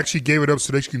you actually gave it up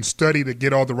so that you can study to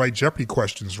get all the right Jeopardy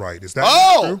questions right. Is that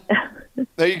true?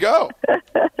 There you go.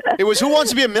 It was Who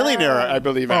Wants to Be a Millionaire, I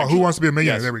believe. Who Wants to Be a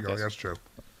Millionaire? Yes, There we go. yes. That's true.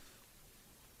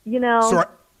 So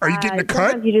are you getting a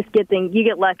cut? Sometimes you just you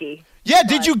get lucky. Yeah,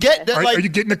 did you get that? Are you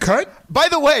getting a cut? By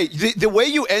the way, the way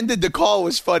you ended the call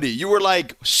was funny. You were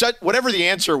like, whatever the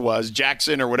answer was,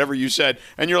 Jackson or whatever you said,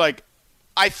 and you're like,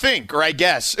 I think or I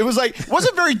guess. It was like, it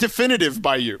wasn't very definitive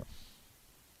by you.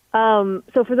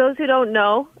 So for those who don't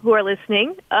know, who are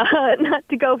listening, not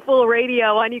to go full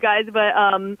radio on you guys, but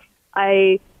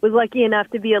I was lucky enough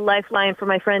to be a lifeline for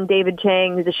my friend David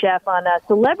Chang, who's a chef on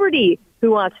Celebrity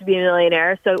Who Wants to Be a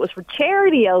Millionaire. So it was for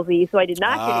charity, LZ, so I did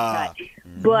not get a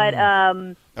cut. But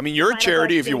I mean, you're a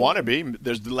charity if you want to be.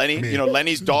 There's Lenny,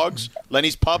 Lenny's dogs,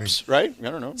 Lenny's pups, right? I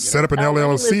don't know. Set up an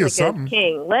LLC or something.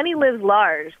 King. Lenny lives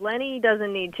large. Lenny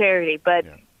doesn't need charity, but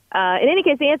in any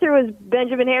case, the answer was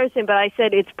Benjamin Harrison, but I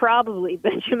said it's probably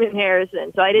Benjamin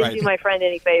Harrison, so I didn't do my friend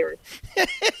any favors.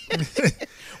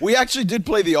 We actually did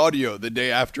play the audio the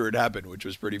day after it happened, which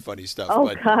was pretty funny stuff.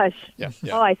 Oh, gosh. Yeah.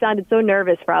 Oh, I sounded so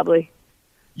nervous, probably.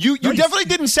 You definitely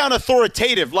didn't sound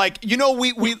authoritative. Like,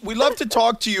 we love to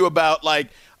talk to you about, like,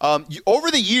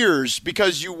 over the years,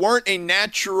 because you weren't a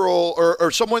natural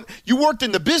or someone, you worked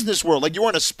in the business world, like you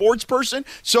weren't a sports person.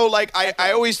 So, like,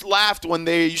 I always laughed when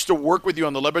they used to work with you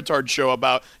on the Le Batard show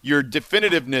about your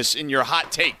definitiveness in your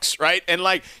hot takes, right? And,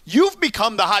 like, you've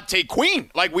become the hot take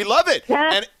queen. Like, we love it.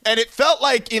 Yeah. And it felt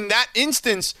like in that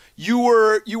instance, you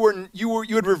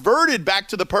had reverted back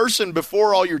to the person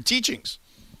before all your teachings.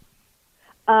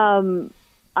 I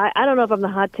don't know if I'm the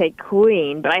hot take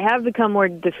queen, but I have become more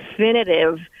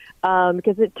definitive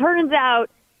because it turns out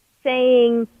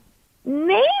saying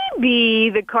maybe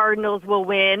the Cardinals will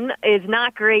win is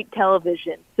not great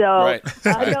television. So right.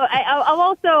 I've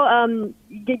also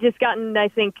just gotten, I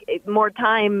think, more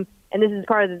time, and this is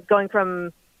part of going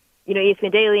from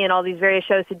ESPN Daily and all these various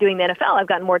shows to doing the NFL. I've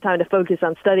gotten more time to focus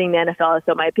on studying the NFL,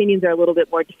 so my opinions are a little bit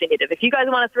more definitive. If you guys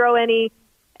want to throw any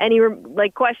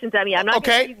questions at me, I'm not.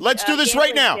 Okay, let's do this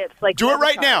right now. Tips, do it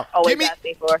right now.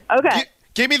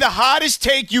 Give me the hottest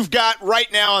take you've got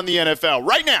right now on the NFL.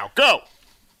 Right now, go.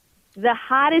 The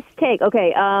hottest take.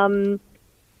 Okay, Deshaun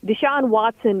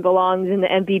Watson belongs in the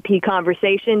MVP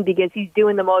conversation because he's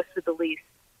doing the most with the least.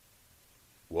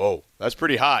 Whoa, that's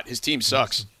pretty hot. His team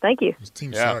sucks. Thank you. His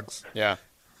team sucks. Yeah.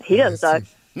 He doesn't suck.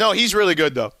 No, he's really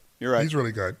good though. You're right. He's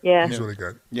really good. Yeah. He's really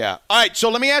good. Yeah. All right, so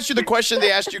let me ask you the question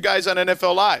they asked you guys on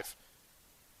NFL Live.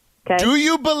 Okay. Do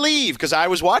you believe, because I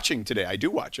was watching today, I do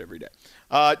watch every day,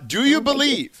 do you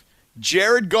believe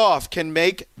Jared Goff can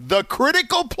make the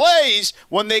critical plays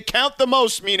when they count the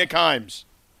most, Mina Kimes?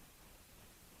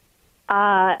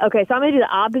 Okay, so I'm going to do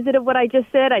the opposite of what I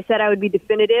just said. I said I would be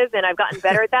definitive, and I've gotten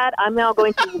better at that. I'm now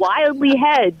going to wildly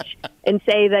hedge and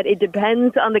say that it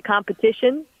depends on the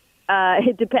competition.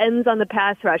 It depends on the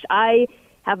pass rush. I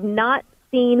have not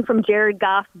seen from Jared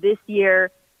Goff this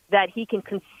year that he can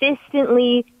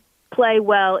consistently play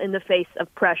well in the face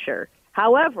of pressure.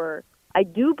 However, I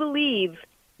do believe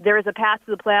there is a path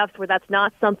to the playoffs where that's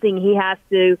not something he has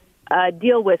to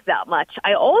deal with that much.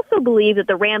 I also believe that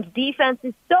the Rams' defense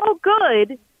is so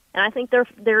good, and I think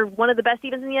they're one of the best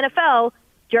defenses in the NFL.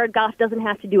 Jared Goff doesn't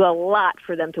have to do a lot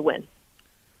for them to win.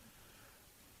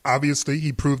 Obviously,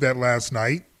 he proved that last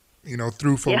night.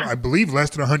 Threw for, I believe,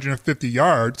 less than 150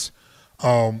 yards.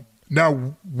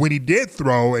 Now, when he did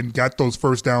throw and got those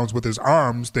first downs with his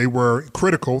arms, they were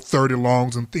critical, 30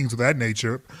 longs and things of that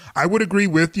nature. I would agree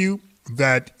with you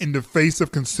that in the face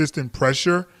of consistent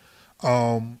pressure,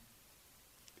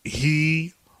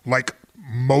 he, like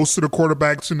most of the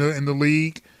quarterbacks in the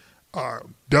league,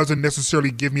 doesn't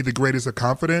necessarily give me the greatest of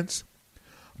confidence.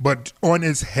 But on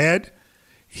his head,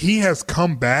 he has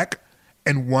come back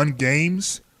and won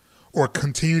games or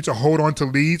continued to hold on to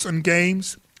leads in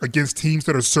games against teams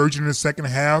that are surging in the second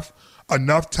half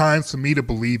enough times for me to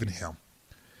believe in him.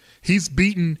 He's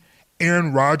beaten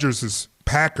Aaron Rodgers'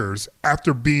 Packers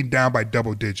after being down by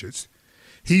double digits.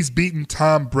 He's beaten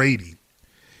Tom Brady.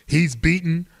 He's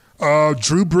beaten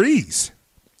Drew Brees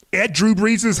at Drew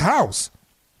Brees' house.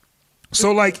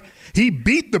 So, he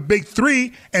beat the big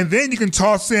three, and then you can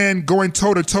toss in going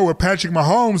toe-to-toe with Patrick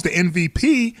Mahomes, the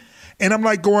MVP, and I'm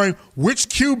going, which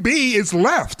QB is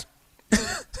left?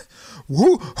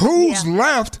 Who's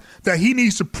left that he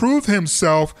needs to prove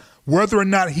himself whether or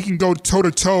not he can go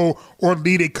toe-to-toe or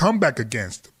lead a comeback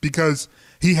against? Because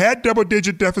he had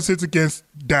double-digit deficits against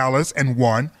Dallas and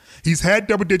won. He's had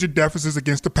double-digit deficits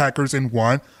against the Packers and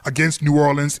won, against New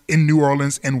Orleans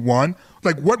and won.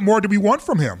 What more do we want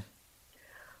from him?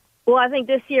 Well, I think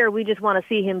this year we just want to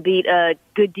see him beat a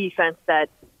good defense that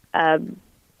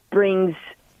brings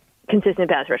consistent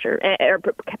pass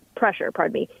pressure,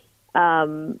 pardon me.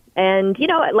 And,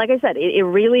 like I said, it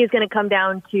really is going to come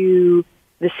down to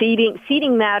the seeding.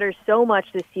 Seeding matters so much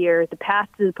this year. The path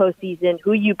to the postseason,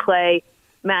 who you play,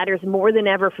 matters more than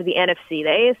ever for the NFC.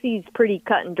 The AFC is pretty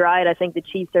cut and dried. I think the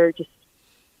Chiefs are just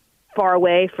far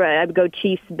away. I would go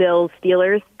Chiefs, Bills,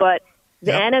 Steelers. But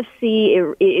the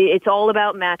NFC, it's all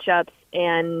about matchups.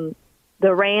 And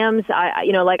the Rams,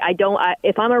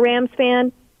 if I'm a Rams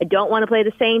fan, I don't want to play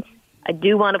the Saints. I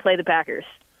do want to play the Packers.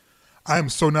 I am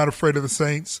so not afraid of the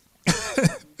Saints.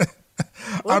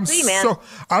 We'll see, man.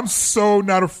 I'm so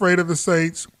not afraid of the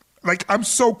Saints. I'm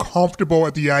so comfortable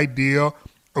at the idea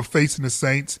of facing the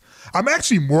Saints. I'm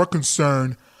actually more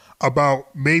concerned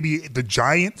about maybe the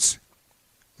Giants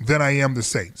than I am the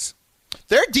Saints.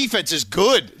 Their defense is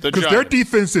good. Because their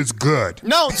defense is good.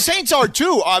 No, Saints are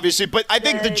too, obviously, but I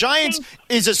think the Giants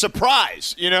is a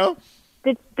surprise,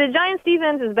 The Giants'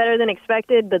 defense is better than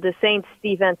expected, but the Saints'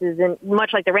 defense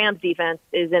much like the Rams' defense,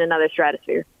 is in another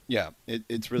stratosphere. Yeah,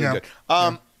 it's really good.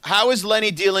 How is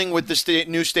Lenny dealing with the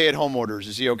new stay-at-home orders?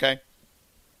 Is he okay?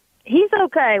 He's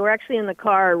okay. We're actually in the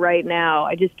car right now.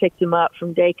 I just picked him up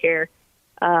from daycare.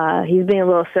 He's being a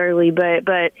little surly, but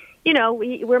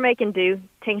we're making do,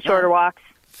 taking shorter walks.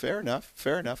 Fair enough.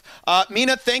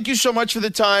 Mina, thank you so much for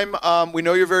the time. We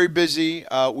know you're very busy.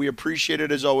 We appreciate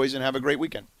it as always, and have a great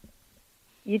weekend.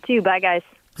 You too. Bye, guys.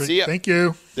 Great. See ya. Thank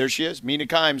you. There she is. Mina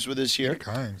Kimes with us here. Mina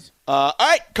Kimes. All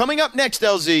right, coming up next,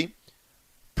 LZ.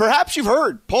 Perhaps you've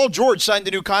heard Paul George signed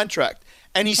a new contract,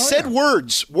 and he said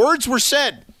words. Words were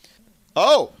said.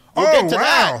 We'll get to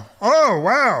that. Oh,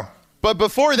 wow. But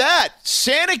before that,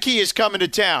 Santa Key is coming to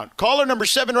town. Caller number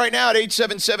 7 right now at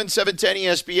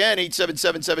 877-710-ESPN,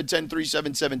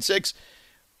 877-710-3776.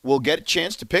 We'll get a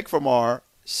chance to pick from our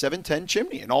 710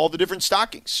 chimney and all the different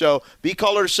stockings. So be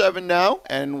caller 7 now,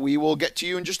 and we will get to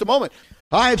you in just a moment.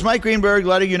 Hi, it's Mike Greenberg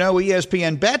letting you know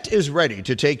ESPN Bet is ready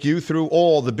to take you through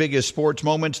all the biggest sports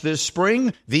moments this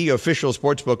spring. The official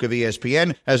sportsbook of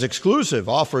ESPN has exclusive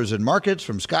offers and markets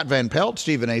from Scott Van Pelt,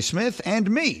 Stephen A. Smith,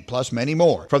 and me, plus many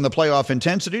more. From the playoff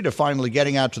intensity to finally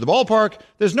getting out to the ballpark,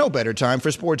 there's no better time for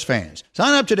sports fans.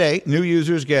 Sign up today. New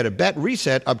users get a bet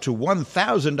reset up to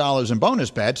 $1,000 in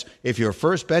bonus bets if your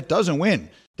first bet doesn't win.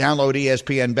 Download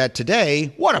ESPN Bet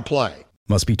today. What a play.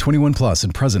 Must be 21 plus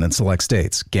and present in select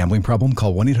states. Gambling problem?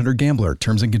 Call 1-800-GAMBLER.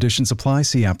 Terms and conditions apply.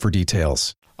 See app for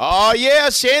details. Oh, yeah.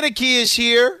 Santa Key is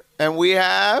here, and we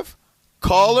have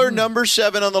caller number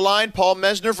 7 on the line, Paul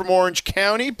Mesner from Orange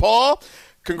County. Paul,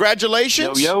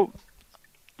 congratulations. Yo.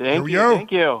 Thank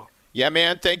you. Yeah,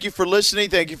 man. Thank you for listening.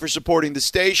 Thank you for supporting the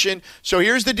station. So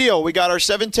here's the deal. We got our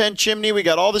 710 chimney. We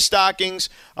got all the stockings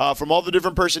from all the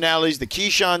different personalities. The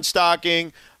Keyshawn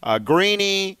stocking,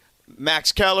 Greeny,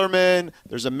 Max Kellerman,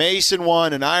 there's a Mason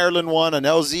one, an Ireland one, an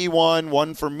LZ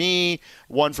one for me,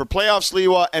 one for Playoff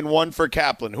Sliwa, and one for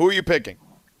Kaplan. Who are you picking?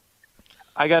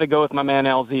 I got to go with my man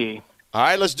LZ. All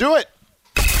right, let's do it.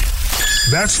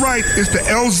 That's right. It's the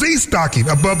LZ stocking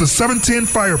above the 710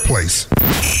 fireplace.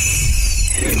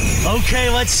 Okay,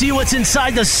 let's see what's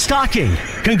inside the stocking.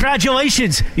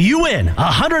 Congratulations, you win a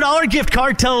 $100 gift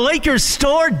card to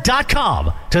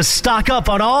LakersStore.com to stock up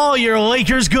on all your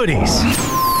Lakers goodies.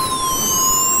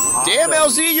 Damn,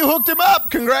 LZ, you hooked him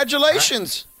up.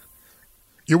 Congratulations.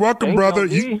 You're welcome, Thanks, brother.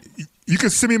 LZ. You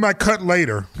can send me my cut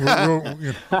later. Oh,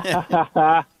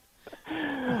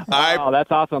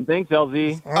 that's awesome. Thanks,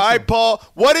 LZ. Awesome. All right, Paul.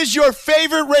 What is your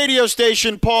favorite radio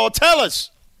station, Paul? Tell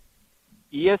us.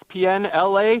 ESPN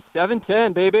LA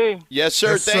 710, baby. Yes,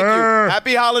 sir. Yes, Thank sir. you.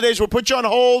 Happy holidays. We'll put you on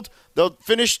hold. They'll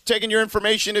finish taking your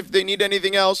information if they need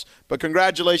anything else. But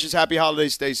congratulations. Happy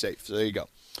holidays. Stay safe. So there you go.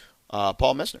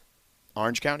 Paul Messner,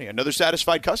 Orange County. Another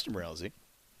satisfied customer, LZ.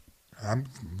 I'm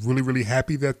really, really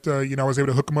happy that I was able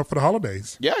to hook him up for the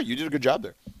holidays. Yeah, you did a good job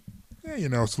there.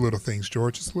 Yeah, it's little things,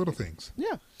 George. It's little things.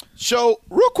 Yeah. So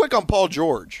real quick on Paul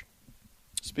George.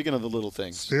 Speaking of the little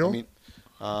things. Still? I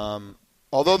mean,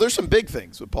 although there's some big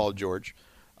things with Paul George.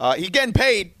 He's getting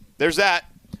paid. There's that.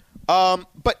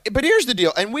 But here's the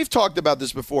deal, and we've talked about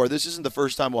this before. This isn't the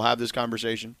first time we'll have this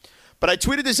conversation. But I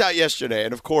tweeted this out yesterday,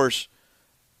 and of course,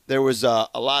 there was a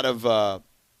lot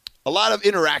of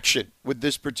interaction with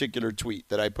this particular tweet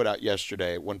that I put out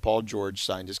yesterday when Paul George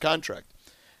signed his contract.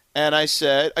 And I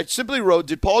simply wrote,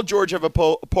 did Paul George have a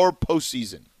poor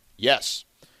postseason? Yes.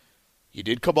 He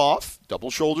did come off double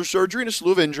shoulder surgery and a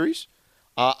slew of injuries.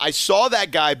 I saw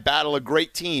that guy battle a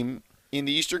great team in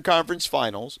the Eastern Conference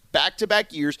Finals,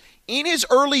 back-to-back years, in his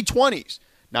early 20s.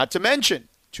 Not to mention,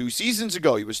 2 seasons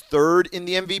ago, he was third in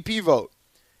the MVP vote.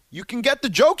 You can get the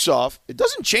jokes off. It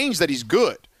doesn't change that he's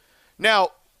good. Now,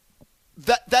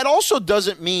 that also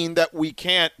doesn't mean that we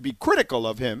can't be critical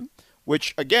of him,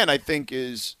 which, again, I think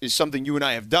is something you and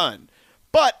I have done.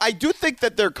 But I do think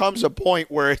that there comes a point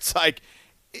where it's like,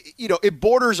 it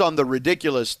borders on the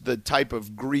ridiculous, the type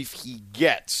of grief he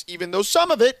gets, even though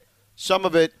some of it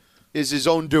is his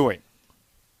own doing.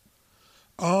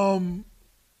 I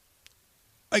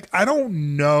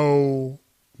don't know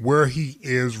where he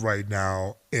is right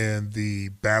now in the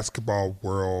basketball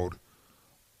world,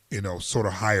 sort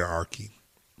of hierarchy.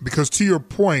 Because to your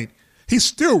point, he's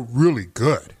still really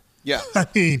good. Yeah. I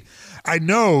mean, I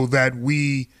know that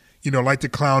we, like to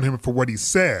clown him for what he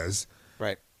says.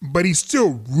 Right. But he's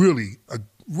still really a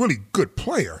really good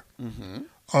player.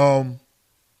 Mm-hmm.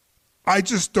 I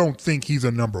just don't think he's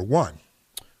a number one.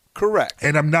 Correct.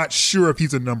 And I'm not sure if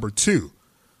he's a number two.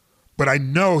 But I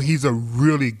know he's a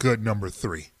really good number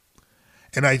 3.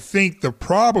 And I think the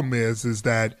problem is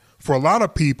that for a lot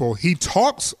of people, he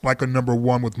talks like a number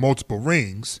 1 with multiple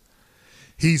rings.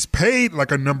 He's paid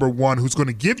like a number 1 who's going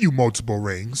to give you multiple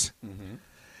rings. Mm-hmm.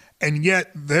 And yet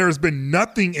there's been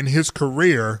nothing in his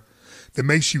career that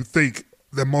makes you think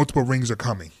that multiple rings are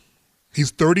coming. He's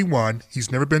 31.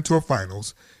 He's never been to a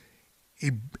finals.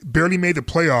 He barely made the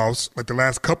playoffs like the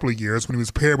last couple of years when he was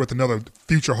paired with another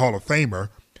future Hall of Famer.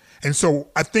 And so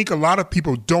I think a lot of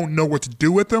people don't know what to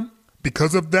do with him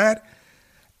because of that.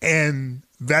 And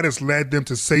that has led them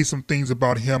to say some things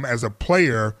about him as a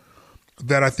player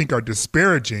that I think are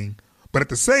disparaging. But at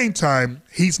the same time,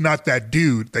 he's not that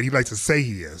dude that he likes to say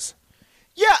he is.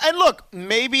 Yeah, and look,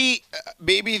 maybe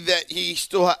that he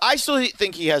still I still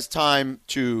think he has time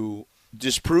to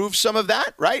disprove some of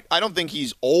that, right? I don't think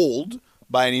he's old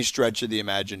by any stretch of the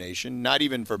imagination, not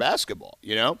even for basketball,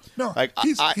 No, like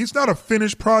he's not a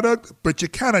finished product, but you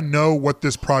kind of know what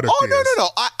this product is. No.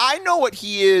 I know what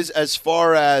he is as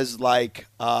far as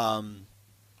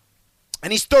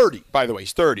and he's 30, by the way.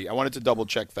 He's 30. I wanted to double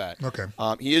check that. Okay.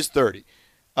 He is 30.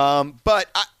 But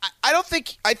I don't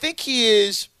think – I think he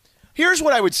is – here's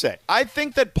what I would say. I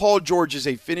think that Paul George is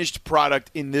a finished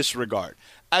product in this regard.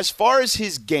 As far as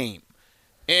his game,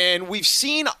 and we've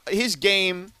seen his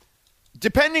game –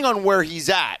 depending on where he's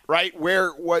at, right?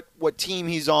 What team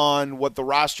he's on, what the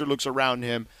roster looks around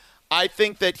him, I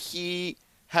think that he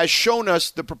has shown us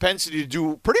the propensity to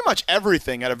do pretty much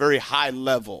everything at a very high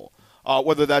level,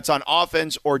 whether that's on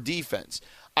offense or defense.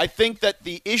 I think that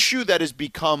the issue that has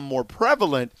become more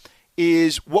prevalent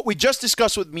is what we just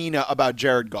discussed with Mina about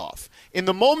Jared Goff. In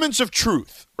the moments of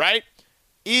truth, right?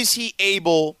 Is he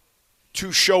able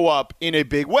to show up in a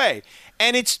big way?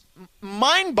 And it's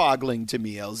mind-boggling to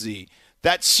me, LZ,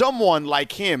 that someone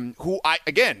like him, who I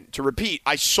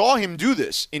saw him do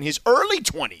this in his early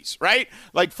 20s, right?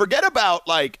 Like, forget about,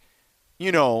 now.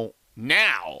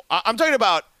 I'm talking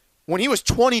about when he was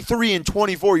 23 and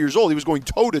 24 years old, he was going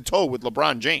toe-to-toe with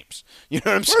LeBron James. You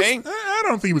know what I'm saying? I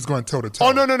don't think he was going toe-to-toe.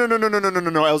 Oh, no,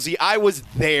 LZ. I was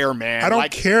there, man. I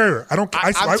don't care. I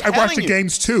watched the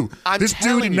games, too. This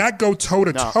dude did not go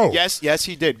toe-to-toe. No. Yes,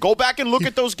 he did. Go back and look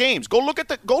at those games. Go look at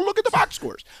the box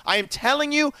scores. I am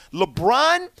telling you,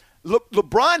 LeBron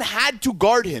had to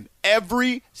guard him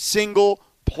every single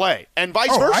play, and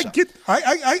vice versa.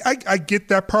 I get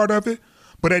that part of it,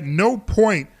 but at no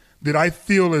point did I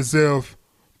feel as if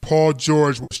Paul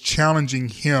George was challenging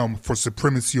him for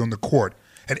supremacy on the court.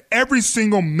 At every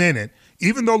single minute,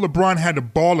 even though LeBron had the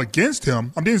ball against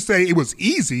him, I didn't say it was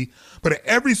easy, but at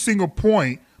every single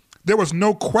point, there was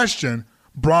no question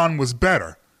Bron was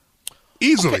better.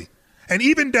 Easily. Okay. And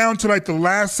even down to like the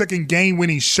last second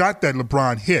game-winning shot that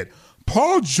LeBron hit,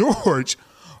 Paul George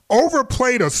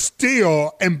overplayed a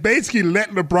steal and basically let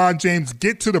LeBron James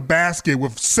get to the basket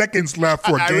with seconds left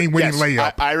for a game-winning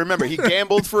layup. I remember. He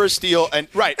gambled for a steal. And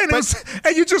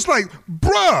you're just like,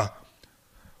 bruh,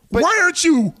 why aren't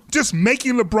you just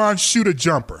making LeBron shoot a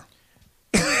jumper?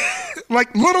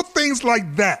 Like little things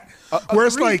like that. Where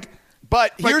it's like.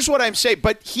 But here's what I'm saying.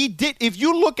 But he did. If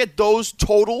you look at those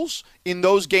totals in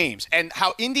those games and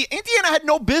how Indiana had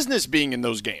no business being in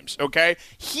those games, okay?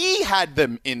 He had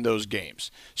them in those games.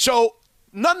 So,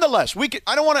 nonetheless,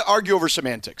 I don't want to argue over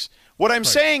semantics. What I'm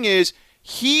saying is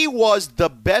he was the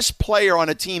best player on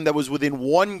a team that was within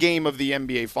one game of the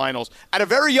NBA Finals at a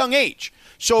very young age.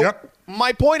 So,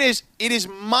 my point is, it is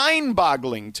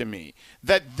mind-boggling to me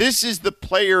that this is the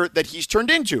player that he's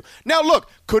turned into. Now, look,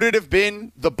 could it have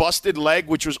been the busted leg,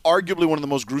 which was arguably one of the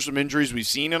most gruesome injuries we've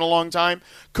seen in a long time?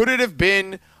 Could it have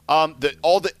been all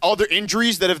the other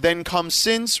injuries that have then come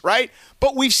since, right?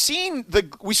 But we saw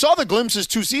the glimpses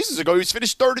 2 seasons ago. He was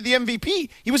finished third of the MVP.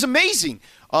 He was amazing.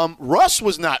 Russ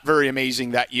was not very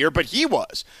amazing that year, but he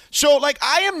was. So,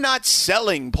 I am not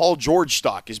selling Paul George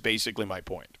stock is basically my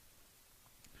point.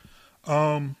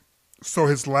 So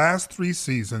his last 3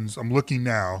 seasons, I'm looking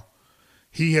now,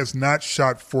 he has not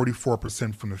shot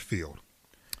 44% from the field.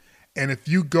 And if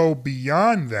you go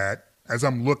beyond that, as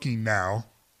I'm looking now,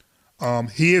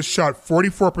 he has shot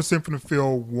 44% from the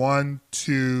field 1,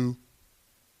 2,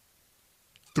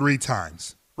 3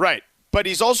 times. Right. But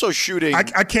he's also shooting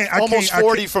almost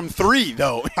 40 from 3,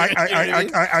 though.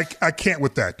 I can't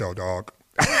with that, though, dog.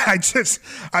 I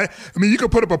mean, you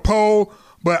could put up a poll,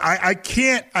 but I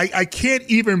can't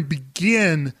even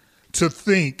begin to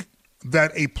think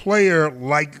that a player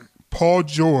like Paul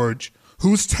George,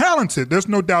 who's talented, there's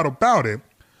no doubt about it,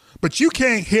 but you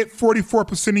can't hit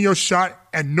 44% of your shot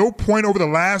at no point over the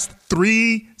last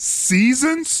 3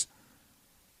 seasons?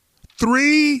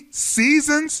 3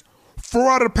 seasons?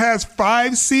 4 out of the past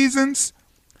 5 seasons?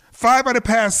 5 out of the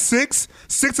past 6?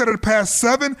 6 out of the past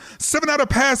 7? 7 out of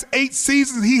the past 8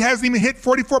 seasons, he hasn't even hit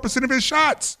 44% of his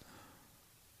shots.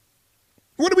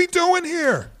 What are we doing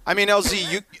here? I mean,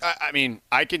 LZ,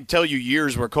 I can tell you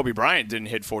years where Kobe Bryant didn't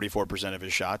hit 44% of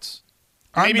his shots.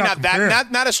 Maybe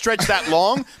not a stretch that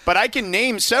long, but I can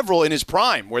name several in his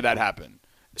prime where that happened.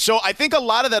 So I think a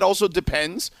lot of that also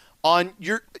depends on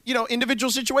your,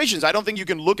 individual situations. I don't think you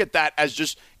can look at that as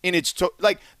just in its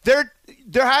there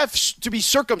have to be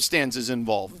circumstances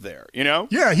involved there,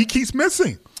 Yeah, he keeps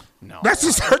missing. No. That's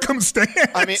a circumstance.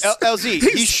 I mean, LZ,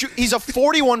 he's a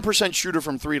 41% shooter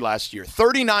from 3 last year,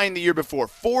 39 the year before,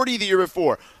 40 the year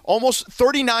before, almost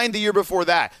 39 the year before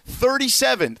that,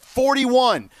 37,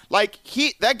 41.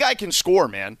 That guy can score,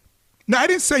 man. No, I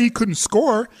didn't say he couldn't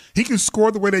score. He can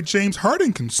score the way that James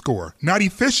Harden can score, not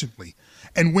efficiently.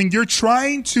 And when you're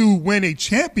trying to win a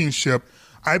championship,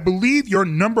 I believe your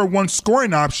number one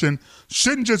scoring option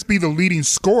shouldn't just be the leading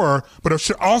scorer, but it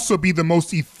should also be the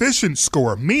most efficient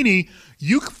scorer, meaning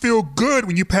you feel good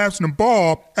when you pass the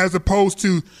ball as opposed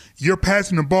to you're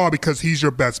passing the ball because he's your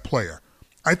best player.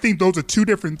 I think those are 2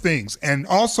 different things. And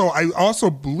also, I also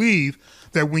believe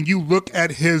that when you look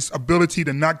at his ability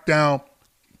to knock down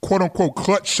quote-unquote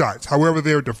clutch shots, however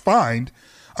they're defined,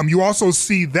 you also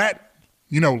see that,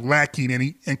 lacking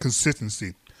in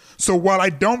consistency. So while I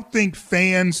don't think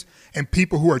fans and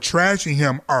people who are trashing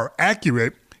him are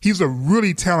accurate, he's a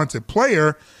really talented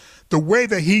player. The way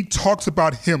that he talks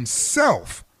about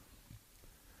himself,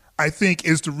 I think,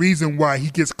 is the reason why he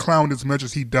gets clowned as much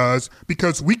as he does,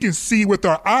 because we can see with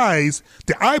our eyes,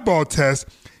 the eyeball test,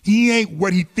 he ain't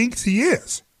what he thinks he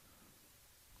is.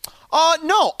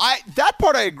 No, that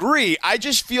part I agree. I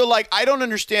just feel like I don't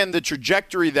understand the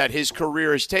trajectory that his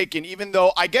career has taken, even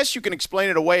though I guess you can explain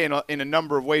it away in a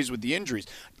number of ways with the injuries.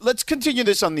 Let's continue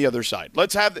this on the other side.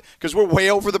 Let's have because we're way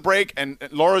over the break, and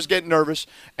Laura's getting nervous,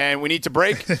 and we need to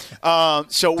break.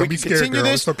 So we can continue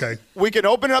this. It's okay. We can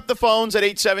open up the phones at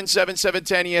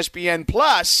 877-710-ESPN.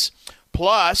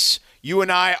 Plus, you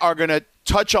and I are going to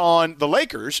touch on the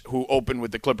Lakers, who open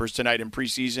with the Clippers tonight in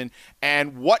preseason,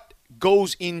 and what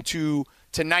goes into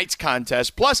tonight's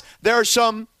contest. Plus, there are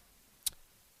some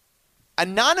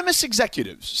anonymous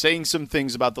executives saying some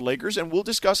things about the Lakers, and we'll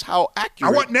discuss how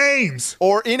accurate I want names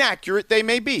or inaccurate they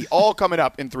may be. All coming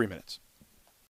up in 3 minutes.